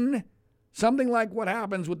then something like what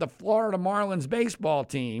happens with the Florida Marlins baseball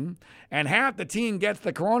team, and half the team gets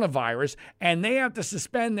the coronavirus, and they have to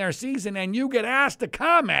suspend their season, and you get asked to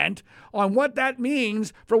comment on what that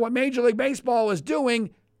means for what Major League Baseball is doing,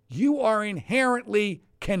 you are inherently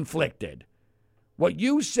conflicted. What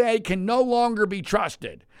you say can no longer be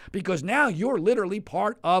trusted because now you're literally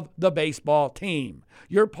part of the baseball team.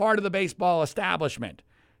 You're part of the baseball establishment.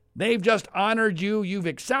 They've just honored you. You've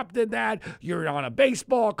accepted that. You're on a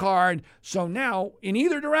baseball card. So now, in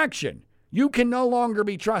either direction, you can no longer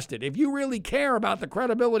be trusted. If you really care about the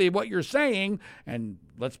credibility of what you're saying, and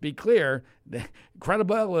let's be clear, the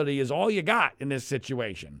credibility is all you got in this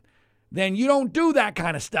situation, then you don't do that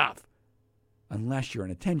kind of stuff unless you're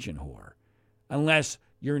an attention whore. Unless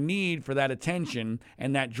your need for that attention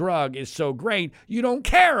and that drug is so great, you don't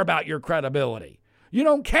care about your credibility. You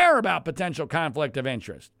don't care about potential conflict of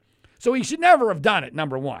interest. So he should never have done it,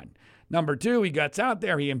 number one. Number two, he gets out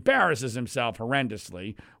there, he embarrasses himself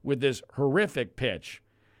horrendously with this horrific pitch.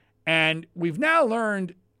 And we've now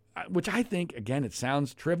learned, which I think, again, it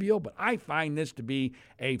sounds trivial, but I find this to be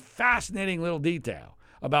a fascinating little detail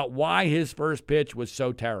about why his first pitch was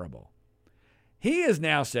so terrible. He has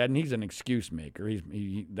now said, and he's an excuse maker.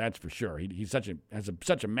 That's for sure. He's has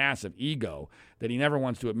such a massive ego that he never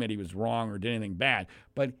wants to admit he was wrong or did anything bad.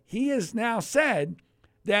 But he has now said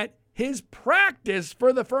that his practice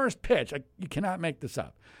for the first pitch, you cannot make this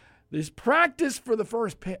up, his practice for the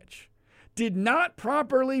first pitch did not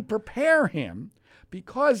properly prepare him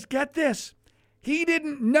because, get this, he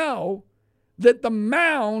didn't know that the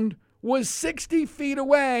mound was 60 feet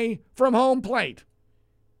away from home plate.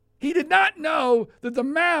 He did not know that the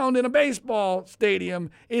mound in a baseball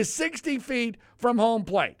stadium is 60 feet from home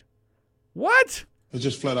plate. What? It's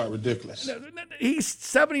just flat out ridiculous. He's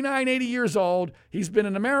 79, 80 years old. He's been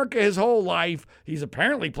in America his whole life. He's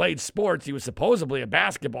apparently played sports. He was supposedly a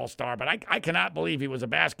basketball star, but I cannot believe he was a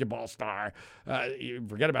basketball star. You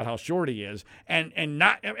forget about how short he is. And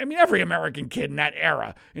every American kid in that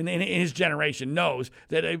era, in his generation, knows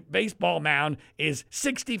that a baseball mound is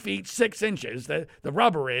 60 feet, 6 inches, the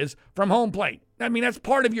rubber is, from home plate. I mean, that's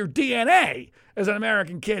part of your DNA as an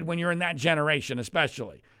American kid when you're in that generation,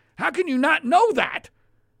 especially. How can you not know that?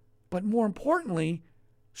 But more importantly,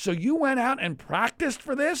 so you went out and practiced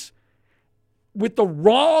for this with the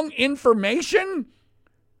wrong information?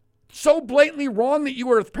 So blatantly wrong that you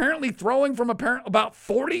were apparently throwing from about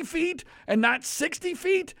 40 feet and not 60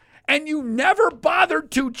 feet? And you never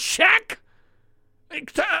bothered to check? A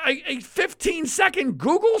 15-second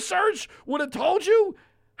Google search would have told you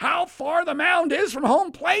how far the mound is from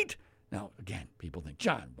home plate? Now, again, people think,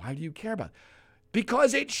 John, why do you care about it?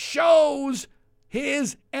 Because it shows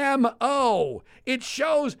his MO. It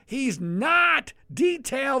shows he's not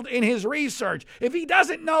detailed in his research. If he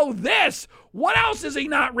doesn't know this, what else is he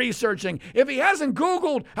not researching? If he hasn't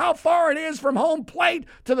Googled how far it is from home plate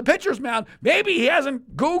to the pitcher's mound, maybe he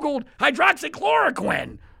hasn't Googled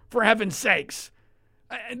hydroxychloroquine, for heaven's sakes.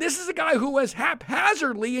 This is a guy who has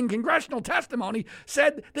haphazardly in congressional testimony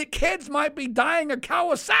said that kids might be dying of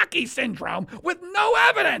Kawasaki syndrome with no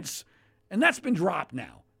evidence. And that's been dropped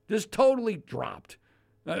now. Just totally dropped.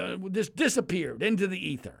 Just disappeared into the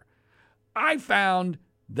ether. I found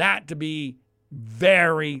that to be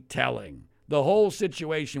very telling. The whole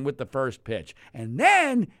situation with the first pitch. And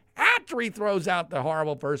then, after he throws out the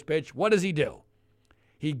horrible first pitch, what does he do?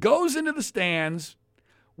 He goes into the stands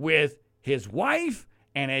with his wife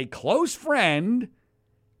and a close friend.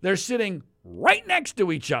 They're sitting right next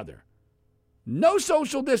to each other. No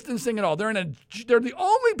social distancing at all. They're the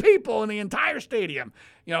only people in the entire stadium,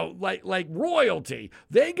 like royalty.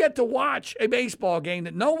 They get to watch a baseball game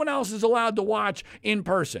that no one else is allowed to watch in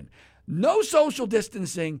person. No social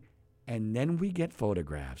distancing. And then we get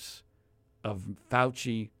photographs of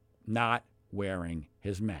Fauci not wearing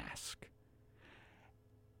his mask.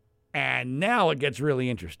 And now it gets really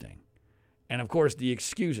interesting. And, of course, the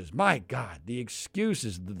excuses. My God, the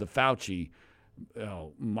excuses that the Fauci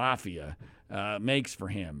mafia makes for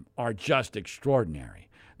him are just extraordinary.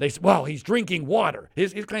 They say, well, he's drinking water.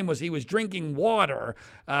 His claim was he was drinking water,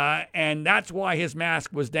 and that's why his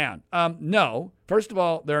mask was down. No. First of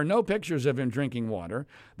all, there are no pictures of him drinking water.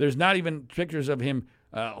 There's not even pictures of him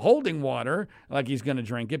holding water like he's going to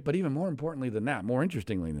drink it. But even more importantly than that, more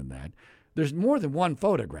interestingly than that, there's more than one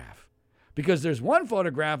photograph. Because there's one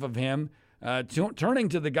photograph of him turning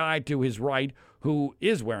to the guy to his right who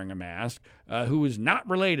is wearing a mask, who is not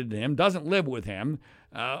related to him, doesn't live with him,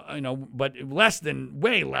 but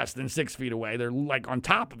way less than 6 feet away. They're like on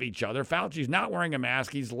top of each other. Fauci's not wearing a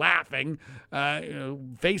mask. He's laughing,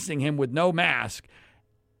 facing him with no mask.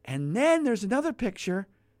 And then there's another picture,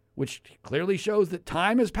 which clearly shows that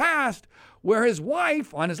time has passed, where his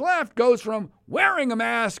wife on his left goes from wearing a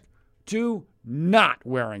mask to not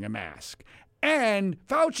wearing a mask. And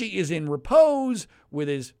Fauci is in repose with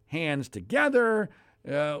his hands together,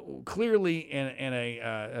 clearly in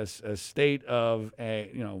a state of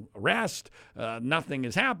rest. Nothing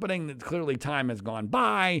is happening. Clearly time has gone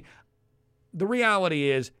by. The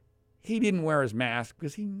reality is he didn't wear his mask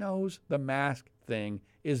because he knows the mask thing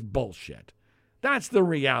is bullshit. That's the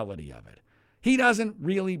reality of it. He doesn't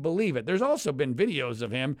really believe it. There's also been videos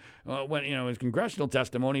of him when his congressional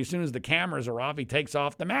testimony. As soon as the cameras are off, he takes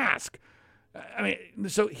off the mask.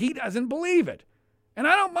 So he doesn't believe it, and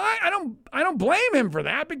I don't mind. I don't blame him for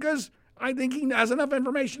that because I think he has enough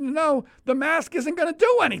information to know the mask isn't going to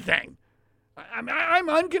do anything. I'm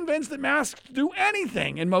unconvinced that masks do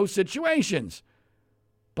anything in most situations,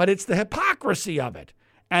 but it's the hypocrisy of it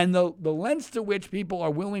and the lengths to which people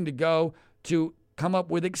are willing to go to come up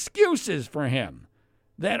with excuses for him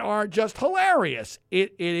that are just hilarious.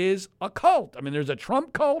 It is a cult. There's a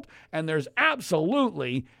Trump cult, and there's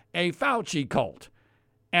absolutely a Fauci cult.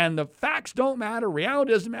 And the facts don't matter.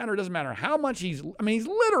 Reality doesn't matter. It doesn't matter how much he's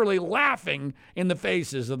literally laughing in the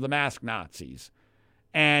faces of the masked Nazis.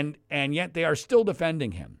 And yet they are still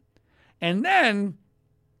defending him. And then,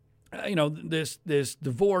 this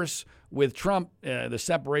divorce with Trump, the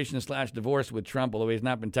separation/divorce with Trump, although he's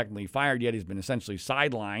not been technically fired yet, he's been essentially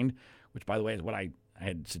sidelined, which, by the way, is what I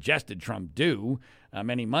had suggested Trump do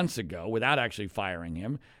many months ago without actually firing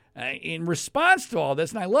him. In response to all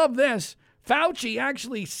this, and I love this, Fauci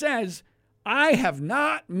actually says, I have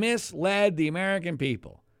not misled the American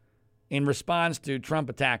people in response to Trump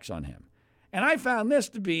attacks on him. And I found this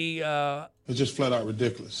to be it's just flat out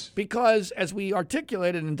ridiculous. Because as we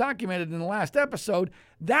articulated and documented in the last episode,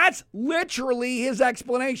 that's literally his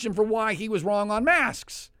explanation for why he was wrong on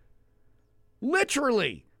masks.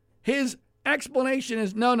 Literally. His explanation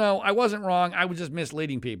is, no, I wasn't wrong. I was just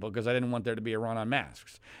misleading people because I didn't want there to be a run on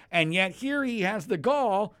masks. And yet here he has the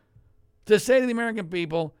gall to say to the American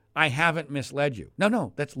people, I haven't misled you.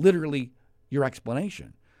 No, that's literally your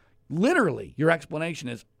explanation. Literally, your explanation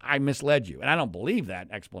is, I misled you. And I don't believe that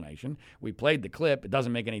explanation. We played the clip. It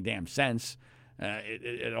doesn't make any damn sense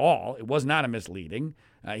at all. It was not a misleading.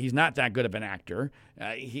 He's not that good of an actor.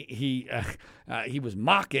 He was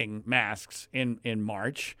mocking masks in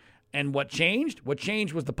March. And what changed? What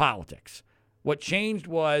changed was the politics. What changed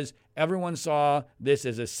was everyone saw this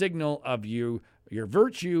as a signal of your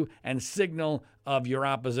virtue and signal of your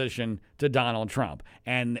opposition to Donald Trump.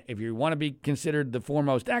 And if you want to be considered the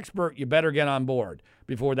foremost expert, you better get on board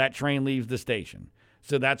before that train leaves the station.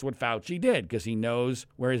 So that's what Fauci did, because he knows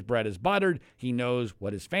where his bread is buttered, he knows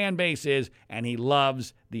what his fan base is, and he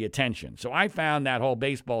loves the attention. So I found that whole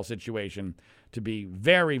baseball situation to be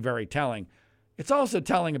very, very telling. It's also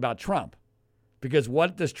telling about Trump, because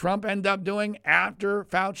what does Trump end up doing after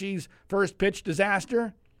Fauci's first pitch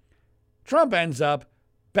disaster? Trump ends up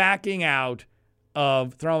backing out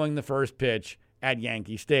of throwing the first pitch at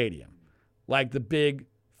Yankee Stadium, like the big,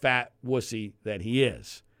 fat wussy that he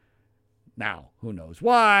is. Now, who knows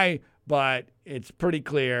why, but it's pretty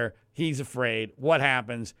clear he's afraid what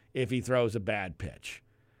happens if he throws a bad pitch.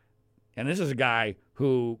 And this is a guy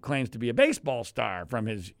who claims to be a baseball star from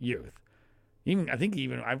his youth.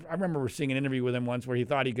 I remember seeing an interview with him once where he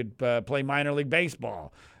thought he could play minor league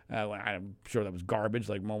baseball. I'm sure that was garbage,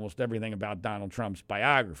 like almost everything about Donald Trump's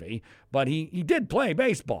biography. But he did play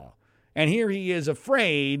baseball. And here he is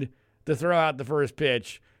afraid to throw out the first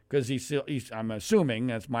pitch because I'm assuming,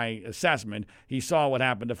 that's my assessment, he saw what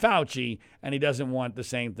happened to Fauci, and he doesn't want the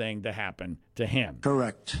same thing to happen to him.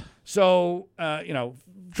 Correct. So,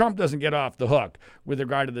 Trump doesn't get off the hook with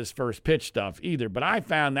regard to this first pitch stuff either. But I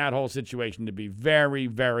found that whole situation to be very,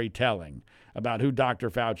 very telling about who Dr.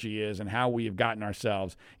 Fauci is and how we have gotten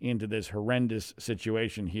ourselves into this horrendous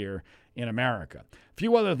situation here in America. A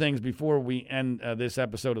few other things before we end this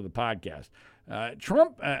episode of the podcast.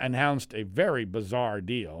 Trump announced a very bizarre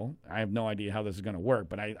deal. I have no idea how this is going to work,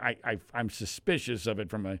 but I'm suspicious of it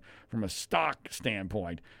from a stock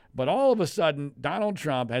standpoint. But all of a sudden, Donald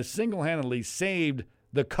Trump has single-handedly saved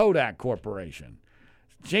the Kodak Corporation,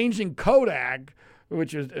 changing Kodak,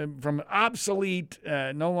 which is from obsolete,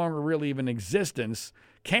 no longer really even existence,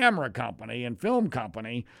 camera company and film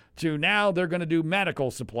company, to now they're going to do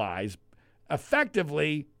medical supplies,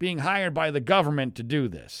 effectively being hired by the government to do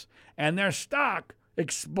this. And their stock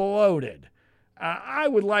exploded. I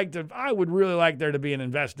would really like there to be an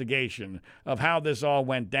investigation of how this all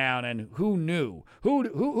went down and who knew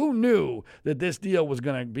that this deal was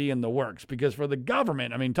going to be in the works. Because for the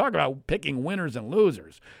government, talk about picking winners and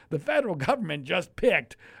losers. The federal government just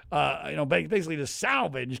picked, basically just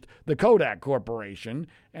salvaged the Kodak Corporation,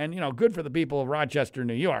 and good for the people of Rochester,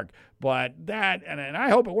 New York. But that, and I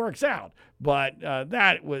hope it works out. But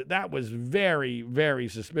that was very, very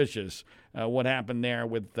suspicious. What happened there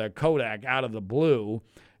with Kodak out of the blue,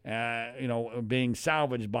 being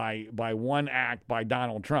salvaged by one act by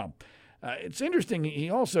Donald Trump. It's interesting. He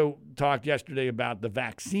also talked yesterday about the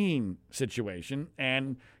vaccine situation,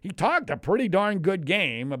 and he talked a pretty darn good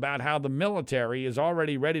game about how the military is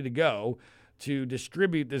already ready to go to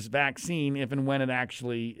distribute this vaccine if and when it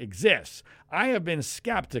actually exists. I have been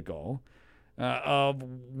skeptical of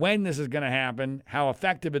when this is going to happen, how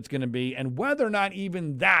effective it's going to be, and whether or not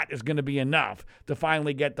even that is going to be enough to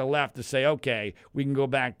finally get the left to say, okay, we can go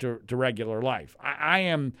back to regular life.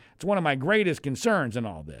 It's one of my greatest concerns in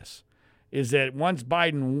all this, is that once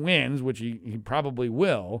Biden wins, which he probably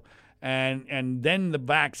will, and then the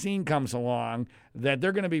vaccine comes along, that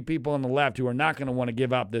there are going to be people on the left who are not going to want to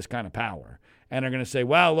give up this kind of power. And are going to say,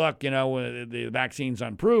 well, look, the vaccine's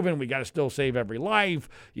unproven. We got to still save every life.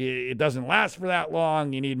 It doesn't last for that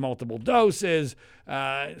long. You need multiple doses.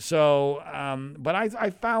 But I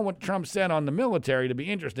found what Trump said on the military to be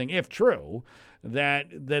interesting, if true, that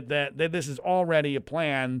this is already a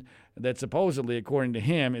plan that supposedly, according to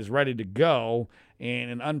him, is ready to go in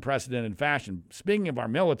an unprecedented fashion. Speaking of our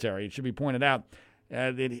military, it should be pointed out,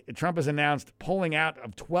 Trump has announced pulling out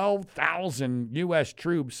of 12,000 U.S.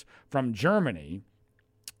 troops from Germany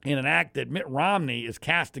in an act that Mitt Romney is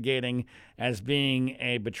castigating as being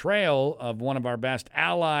a betrayal of one of our best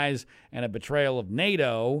allies and a betrayal of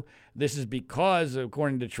NATO. This is because,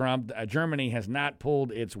 according to Trump, Germany has not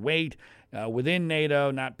pulled its weight within NATO,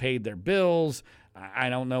 not paid their bills. I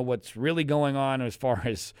don't know what's really going on as far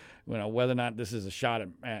as whether or not this is a shot at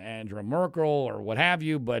Angela Merkel or what have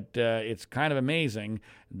you, but it's kind of amazing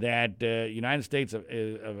that the United States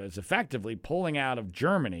is effectively pulling out of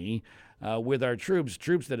Germany with our troops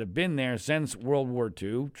that have been there since World War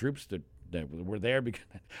II, troops that were there because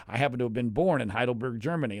I happen to have been born in Heidelberg,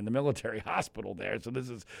 Germany, in the military hospital there. So this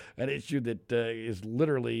is an issue that is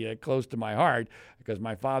literally close to my heart because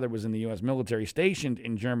my father was in the U.S. military stationed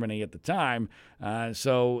in Germany at the time.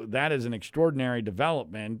 So that is an extraordinary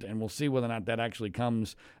development, and we'll see whether or not that actually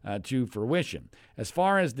comes to fruition. As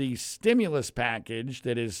far as the stimulus package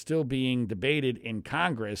that is still being debated in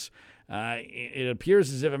Congress, it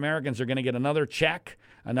appears as if Americans are going to get another check,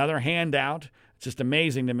 another handout. It's just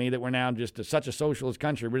amazing to me that we're now just such a socialist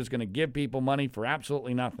country. We're just going to give people money for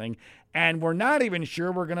absolutely nothing. And we're not even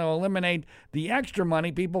sure we're going to eliminate the extra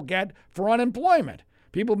money people get for unemployment.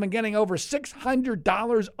 People have been getting over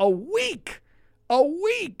 $600 a week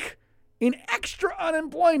in extra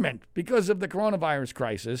unemployment because of the coronavirus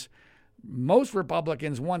crisis. Most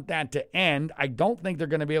Republicans want that to end. I don't think they're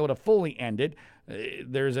going to be able to fully end it.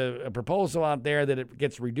 There's a proposal out there that it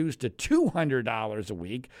gets reduced to $200 a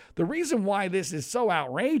week. The reason why this is so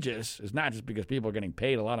outrageous is not just because people are getting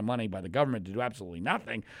paid a lot of money by the government to do absolutely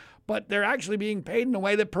nothing, but they're actually being paid in a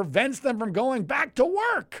way that prevents them from going back to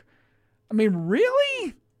work. I mean,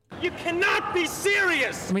 really? You cannot be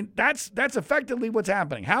serious! I mean, that's effectively what's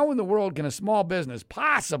happening. How in the world can a small business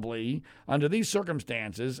possibly, under these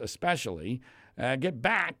circumstances especially, get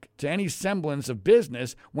back to any semblance of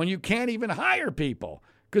business when you can't even hire people?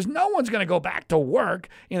 Because no one's going to go back to work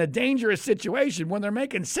in a dangerous situation when they're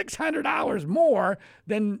making $600 more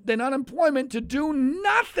than unemployment to do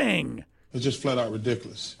nothing. It's just flat out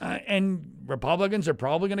ridiculous. And Republicans are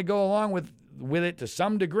probably going to go along with it to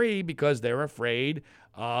some degree because they're afraid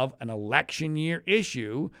of an election year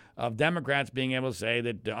issue of Democrats being able to say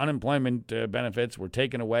that the unemployment benefits were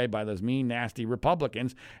taken away by those mean, nasty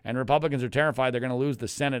Republicans. And Republicans are terrified they're going to lose the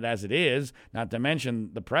Senate as it is, not to mention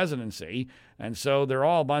the presidency. And so they're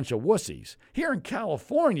all a bunch of wussies. Here in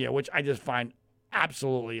California, which I just find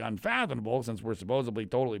absolutely unfathomable since we're supposedly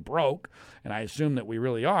totally broke, and I assume that we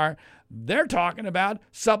really are, they're talking about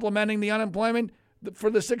supplementing the unemployment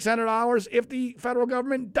for the $600 if the federal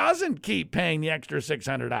government doesn't keep paying the extra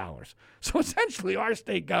 $600. So essentially, our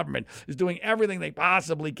state government is doing everything they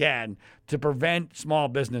possibly can to prevent small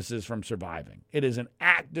businesses from surviving. It is an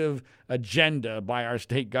active agenda by our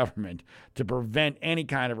state government to prevent any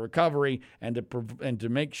kind of recovery and to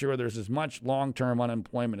make sure there's as much long-term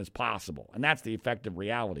unemployment as possible. And that's the effective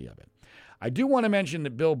reality of it. I do want to mention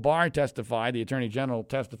that Bill Barr testified, the Attorney General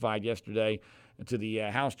testified yesterday to the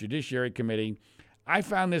House Judiciary Committee. I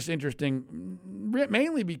found this interesting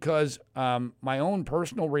mainly because my own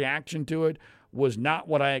personal reaction to it was not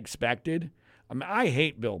what I expected. I mean, I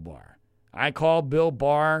hate Bill Barr. I called Bill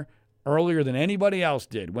Barr earlier than anybody else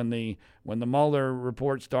did when the Mueller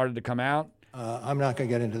report started to come out. I'm not going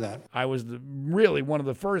to get into that. I was really one of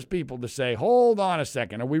the first people to say, hold on a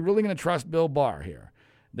second, are we really going to trust Bill Barr here?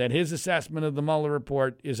 That his assessment of the Mueller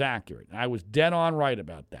report is accurate. I was dead on right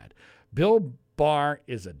about that. Bill Barr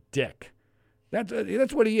is a dick.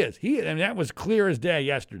 That's what he is. That was clear as day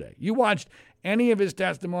yesterday. You watched any of his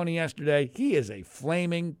testimony yesterday, he is a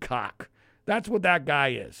flaming cock. That's what that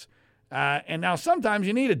guy is. And now sometimes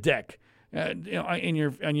you need a dick, in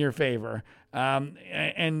your favor.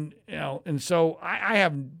 And so I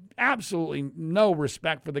have absolutely no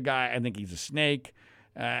respect for the guy. I think he's a snake.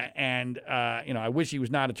 I wish he was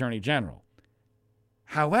not Attorney General.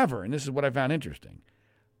 However, and this is what I found interesting,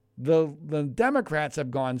 the Democrats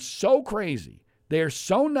have gone so crazy. They are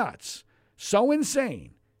so nuts, so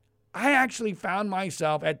insane. I actually found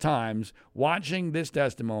myself at times watching this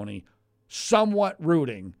testimony somewhat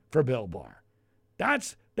rooting for Bill Barr.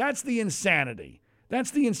 That's the insanity.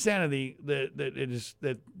 That's the insanity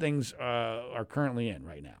that things are currently in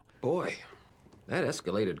right now. Boy, that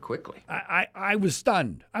escalated quickly. I was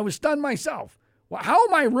stunned. I was stunned myself. Well, how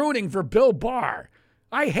am I rooting for Bill Barr?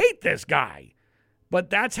 I hate this guy. But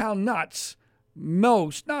that's how nuts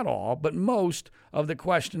most, not all, but most of the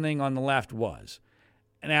questioning on the left was.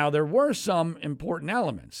 Now, there were some important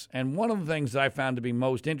elements, and one of the things that I found to be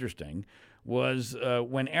most interesting was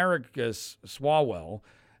when Eric Swalwell,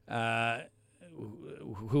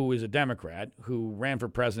 who is a Democrat, who ran for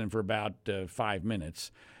president for about 5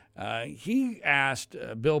 minutes, he asked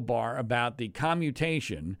Bill Barr about the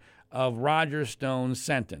commutation of Roger Stone's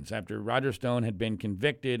sentence after Roger Stone had been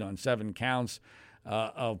convicted on 7 counts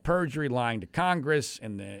of perjury, lying to Congress,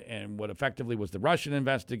 and what effectively was the Russian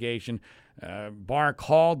investigation. Barr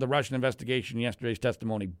called the Russian investigation in yesterday's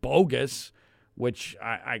testimony bogus, which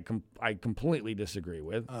I completely disagree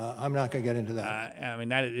with. I'm not going to get into that.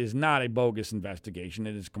 That is not a bogus investigation.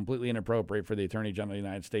 It is completely inappropriate for the Attorney General of the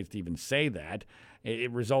United States to even say that.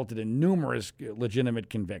 It resulted in numerous legitimate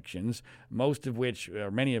convictions,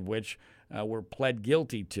 many of which were pled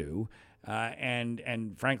guilty to.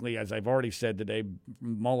 And frankly, as I've already said today,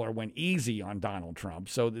 Mueller went easy on Donald Trump.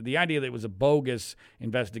 So the idea that it was a bogus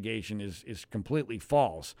investigation is completely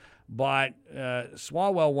false. But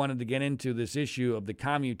Swalwell wanted to get into this issue of the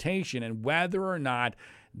commutation and whether or not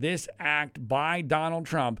this act by Donald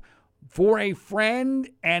Trump for a friend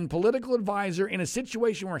and political advisor in a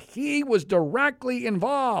situation where he was directly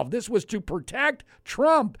involved. This was to protect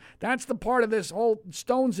Trump. That's the part of this whole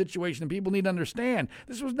Stone situation that people need to understand.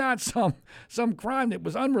 This was not some crime that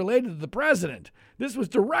was unrelated to the president. This was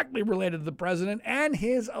directly related to the president and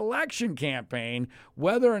his election campaign,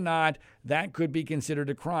 whether or not that could be considered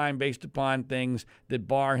a crime based upon things that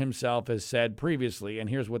Barr himself has said previously. And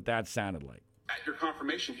here's what that sounded like. At your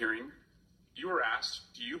confirmation hearing, You were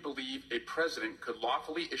asked, do you believe a president could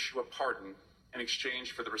lawfully issue a pardon in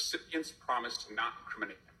exchange for the recipient's promise to not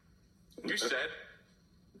incriminate him? You said,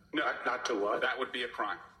 no. Not to what? That would be a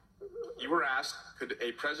crime. You were asked, could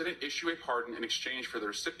a president issue a pardon in exchange for the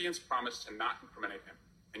recipient's promise to not incriminate him?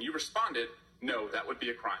 And you responded, no, that would be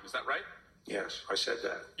a crime. Is that right? Yes, I said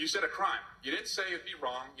that. You said a crime. You didn't say it'd be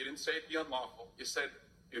wrong. You didn't say it'd be unlawful. You said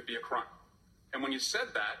it would be a crime. And when you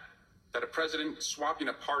said that a president swapping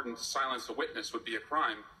a pardon to silence a witness would be a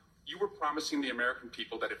crime, you were promising the American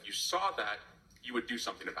people that if you saw that, you would do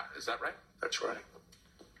something about it. Is that right? That's right.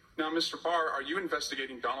 Now, Mr. Barr, are you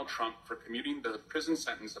investigating Donald Trump for commuting the prison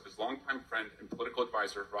sentence of his longtime friend and political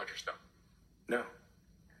advisor, Roger Stone? No.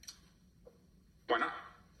 Why not?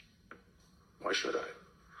 Why should I?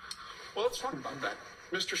 Well, let's talk about that.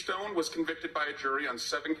 Mr. Stone was convicted by a jury on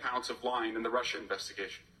 7 counts of lying in the Russia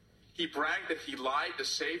investigation. He bragged that he lied to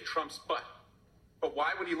save Trump's butt. But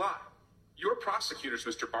why would he lie? Your prosecutors,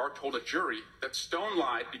 Mr. Barr, told a jury that Stone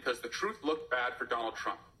lied because the truth looked bad for Donald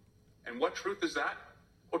Trump. And what truth is that?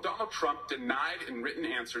 Well, Donald Trump denied in written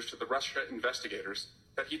answers to the Russia investigators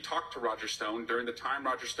that he talked to Roger Stone during the time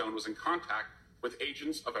Roger Stone was in contact with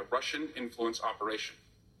agents of a Russian influence operation.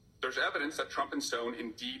 There's evidence that Trump and Stone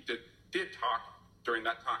indeed did talk during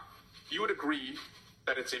that time. You would agree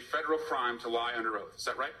that it's a federal crime to lie under oath. Is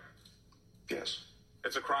that right? Yes.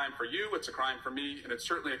 It's a crime for you, it's a crime for me, and it's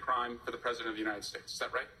certainly a crime for the President of the United States. Is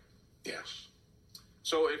that right? Yes.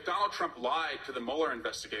 So if Donald Trump lied to the Mueller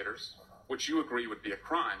investigators, which you agree would be a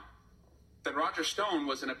crime, then Roger Stone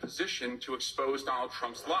was in a position to expose Donald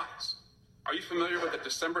Trump's lies. Are you familiar with the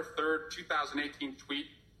December 3rd, 2018 tweet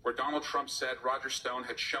where Donald Trump said Roger Stone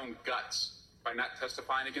had shown guts by not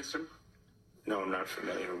testifying against him? No, I'm not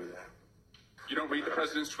familiar with that. You don't read the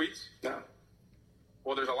president's tweets? No.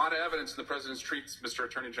 Well, there's a lot of evidence in the president's tweets, Mr.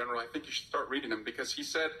 Attorney General. I think you should start reading them because he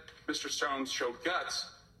said Mr. Stone showed guts,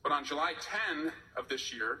 but on July 10 of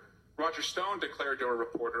this year, Roger Stone declared to a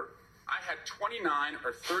reporter, I had 29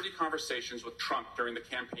 or 30 conversations with Trump during the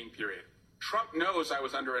campaign period. Trump knows I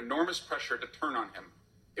was under enormous pressure to turn on him.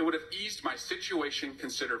 It would have eased my situation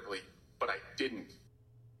considerably, but I didn't.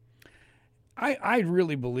 I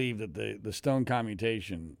really believe that the Stone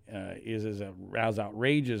commutation is as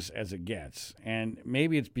outrageous as it gets. And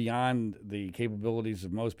maybe it's beyond the capabilities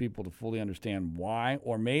of most people to fully understand why,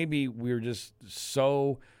 or maybe we're just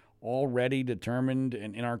so already determined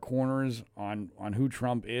and in our corners on who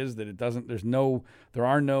Trump is that there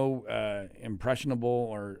are no impressionable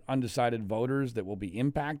or undecided voters that will be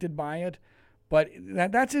impacted by it. But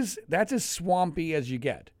that's as swampy as you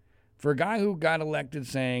get. For a guy who got elected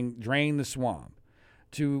saying, drain the swamp,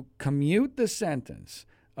 to commute the sentence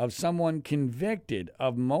of someone convicted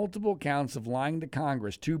of multiple counts of lying to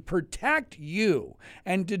Congress to protect you,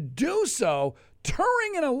 and to do so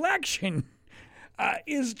during an election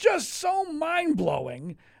is just so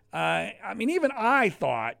mind-blowing. I mean, even I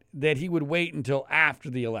thought that he would wait until after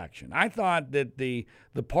the election. I thought that the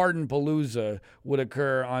pardon palooza would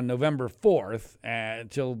occur on November 4th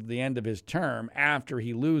until the end of his term after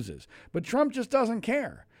he loses. But Trump just doesn't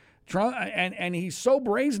care. Trump, and he's so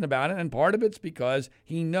brazen about it, and part of it's because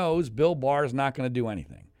he knows Bill Barr is not going to do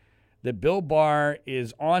anything. That Bill Barr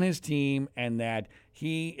is on his team and that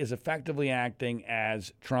he is effectively acting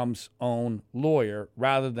as Trump's own lawyer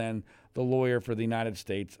rather than the lawyer for the United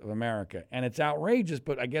States of America. And it's outrageous,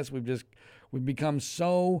 but I guess we've become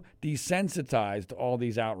so desensitized to all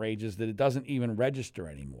these outrages that it doesn't even register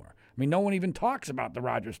anymore. I mean, no one even talks about the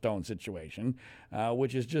Roger Stone situation,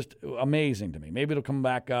 which is just amazing to me. Maybe it'll come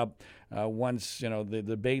back up once the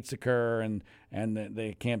debates occur and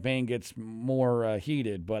the campaign gets more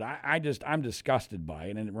heated. But I'm disgusted by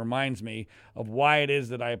it, and it reminds me of why it is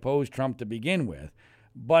that I oppose Trump to begin with.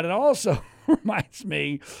 But it also reminds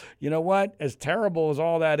me, you know what, as terrible as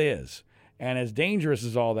all that is, and as dangerous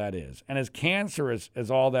as all that is, and as cancerous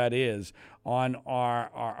as all that is on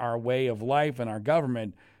our way of life and our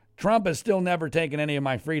government, Trump has still never taken any of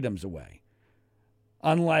my freedoms away,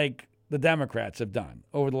 unlike the Democrats have done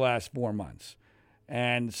over the last 4 months.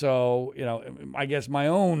 And so, I guess my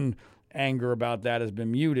own anger about that has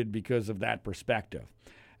been muted because of that perspective.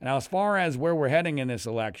 Now, as far as where we're heading in this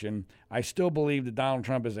election, I still believe that Donald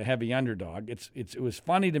Trump is a heavy underdog. It was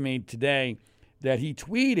funny to me today that he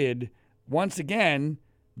tweeted, once again,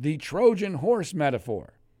 the Trojan horse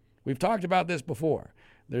metaphor. We've talked about this before.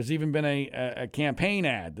 There's even been a campaign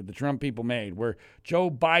ad that the Trump people made where Joe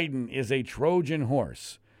Biden is a Trojan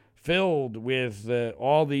horse filled with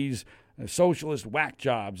all these socialist whack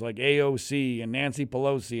jobs like AOC and Nancy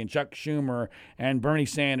Pelosi and Chuck Schumer and Bernie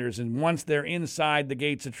Sanders. And once they're inside the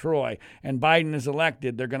gates of Troy and Biden is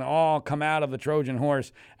elected, they're going to all come out of the Trojan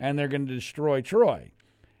horse and they're going to destroy Troy.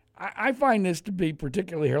 I find this to be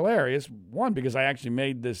particularly hilarious. One, because I actually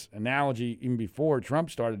made this analogy even before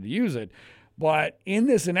Trump started to use it. But in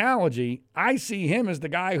this analogy, I see him as the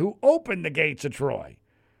guy who opened the gates of Troy.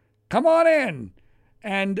 Come on in.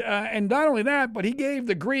 And not only that, but he gave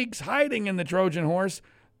the Greeks hiding in the Trojan horse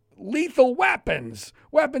lethal weapons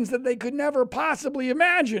that they could never possibly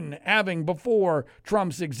imagine having before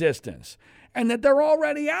Trump's existence. And that they're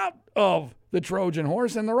already out of the Trojan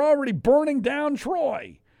horse and they're already burning down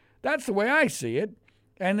Troy. That's the way I see it.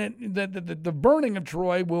 And the burning of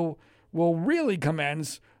Troy will really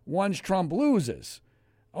commence once Trump loses.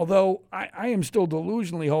 Although I am still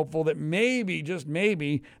delusionally hopeful that maybe, just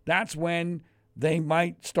maybe, that's when they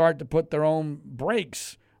might start to put their own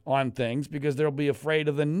brakes on things because they'll be afraid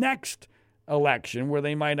of the next election where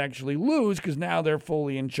they might actually lose because now they're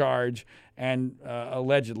fully in charge and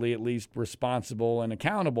allegedly at least responsible and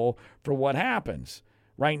accountable for what happens.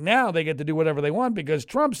 Right now, they get to do whatever they want because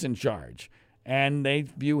Trump's in charge. And they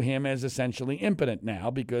view him as essentially impotent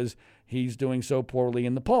now because he's doing so poorly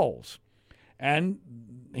in the polls. And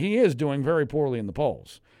he is doing very poorly in the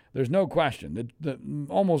polls. There's no question.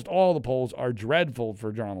 Almost all the polls are dreadful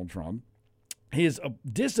for Donald Trump. His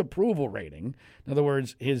disapproval rating, in other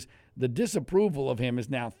words, the disapproval of him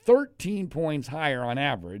is now 13 points higher on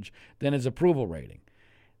average than his approval rating.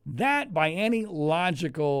 That, by any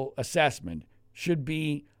logical assessment, should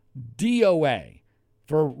be DOA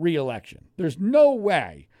for re-election. There's no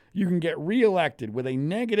way you can get reelected with a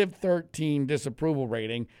negative 13 disapproval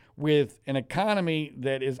rating with an economy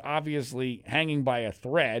that is obviously hanging by a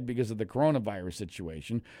thread because of the coronavirus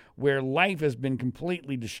situation, where life has been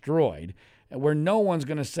completely destroyed, and where no one's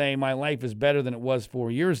going to say my life is better than it was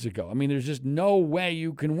 4 years ago. I mean, there's just no way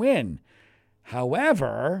you can win.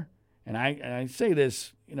 However, and I say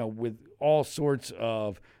this, with all sorts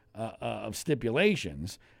of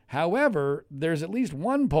stipulations. However, there's at least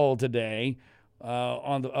one poll today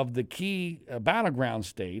of the key battleground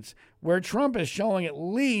states where Trump is showing at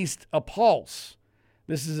least a pulse.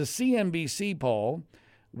 This is a CNBC poll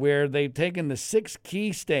where they've taken the 6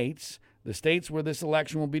 key states, the states where this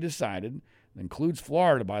election will be decided. It includes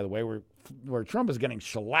Florida, by the way, where Trump is getting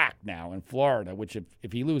shellacked now in Florida, which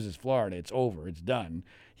if he loses Florida, it's over. It's done.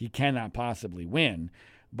 He cannot possibly win.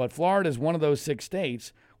 But Florida is one of those 6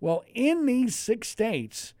 states. Well, in these 6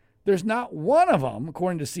 states, there's not one of them,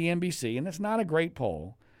 according to CNBC, and it's not a great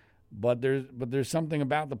poll, but there's something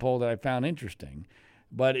about the poll that I found interesting.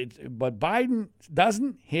 But Biden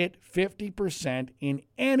doesn't hit 50% in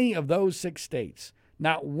any of those 6 states.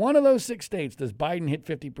 Not one of those 6 states does Biden hit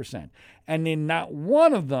 50%. And in not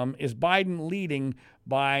one of them is Biden leading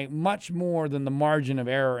by much more than the margin of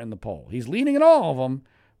error in the poll. He's leading in all of them,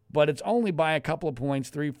 but it's only by a couple of points,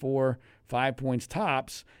 3, 4, 5 points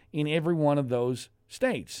tops in every one of those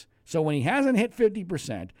states. So when he hasn't hit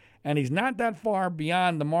 50% and he's not that far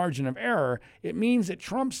beyond the margin of error, it means that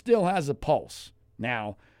Trump still has a pulse.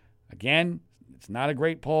 Now, again, it's not a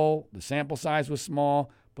great poll. The sample size was small,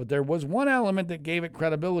 but there was one element that gave it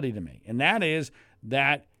credibility to me, and that is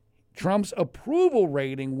that Trump's approval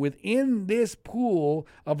rating within this pool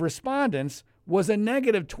of respondents was a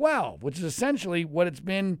negative 12, which is essentially what it's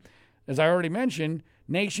been, as I already mentioned,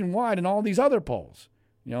 nationwide in all these other polls.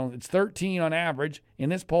 It's 13 on average. In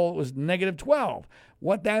this poll, it was negative 12.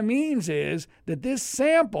 What that means is that this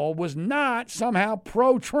sample was not somehow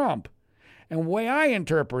pro-Trump. And the way I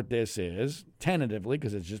interpret this is, tentatively,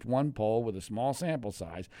 because it's just one poll with a small sample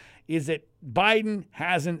size, is that Biden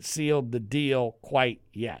hasn't sealed the deal quite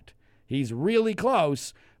yet. He's really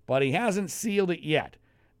close, but he hasn't sealed it yet.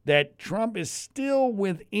 That Trump is still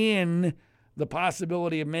within the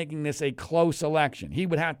possibility of making this a close election. He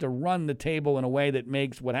would have to run the table in a way that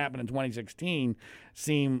makes what happened in 2016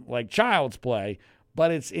 seem like child's play,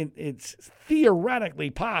 but it's theoretically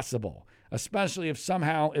possible, especially if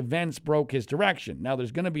somehow events broke his direction. Now,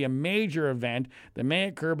 there's going to be a major event that may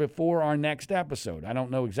occur before our next episode. I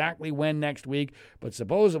don't know exactly when next week, but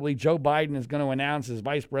supposedly Joe Biden is going to announce his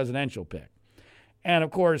vice presidential pick. And,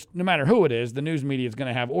 of course, no matter who it is, the news media is going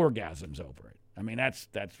to have orgasms over it. I mean, that's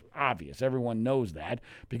obvious. Everyone knows that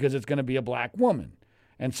because it's going to be a black woman.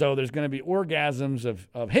 And so there's going to be orgasms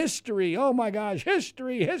of history. Oh, my gosh,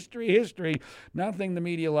 history, history, history. Nothing the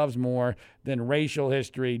media loves more than racial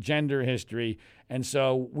history, gender history. And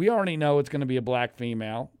so we already know it's going to be a black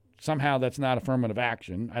female. somehow that's not affirmative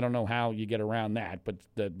action. I don't know how you get around that, but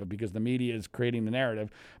because the media is creating the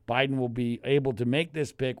narrative, Biden will be able to make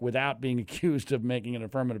this pick without being accused of making an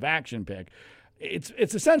affirmative action pick. It's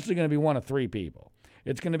essentially going to be one of three people.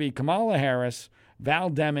 It's going to be Kamala Harris,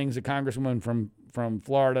 Val Demings, a congresswoman from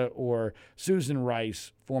Florida, or Susan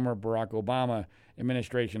Rice, former Barack Obama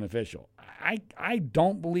administration official. I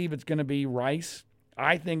don't believe it's going to be Rice.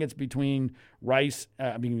 I think it's between Harris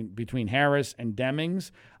and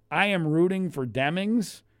Demings. I am rooting for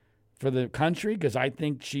Demings for the country because I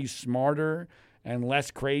think she's smarter and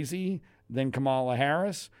less crazy than Kamala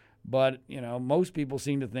Harris. But, most people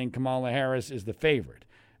seem to think Kamala Harris is the favorite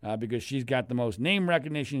because she's got the most name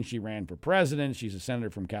recognition. She ran for president. She's a senator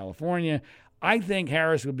from California. I think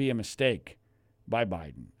Harris would be a mistake by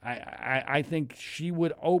Biden. I think she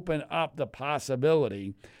would open up the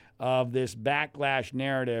possibility of this backlash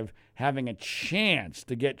narrative having a chance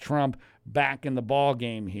to get Trump back in the ball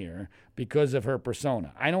game here because of her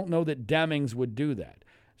persona. I don't know that Demings would do that.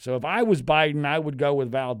 So if I was Biden, I would go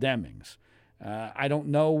with Val Demings. I don't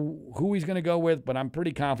know who he's going to go with, but I'm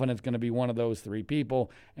pretty confident it's going to be one of those three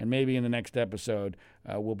people. And maybe in the next episode,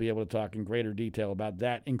 we'll be able to talk in greater detail about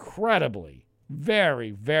that incredibly,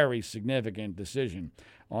 very, very significant decision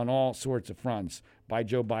on all sorts of fronts by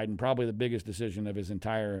Joe Biden, probably the biggest decision of his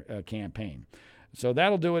entire campaign. So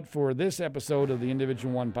that'll do it for this episode of the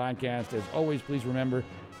Individual One podcast. As always, please remember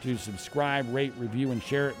to subscribe, rate, review, and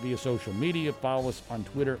share it via social media. Follow us on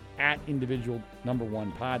Twitter at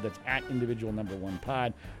individual1pod. That's at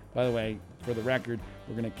individual1pod. By the way, for the record,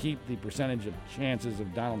 we're going to keep the percentage of chances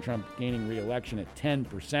of Donald Trump gaining re-election at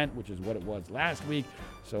 10%, which is what it was last week.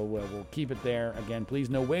 So we'll keep it there. Again, please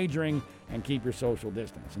no wagering and keep your social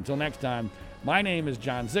distance. Until next time, my name is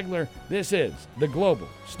John Ziegler. This is the Global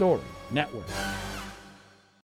Story Network.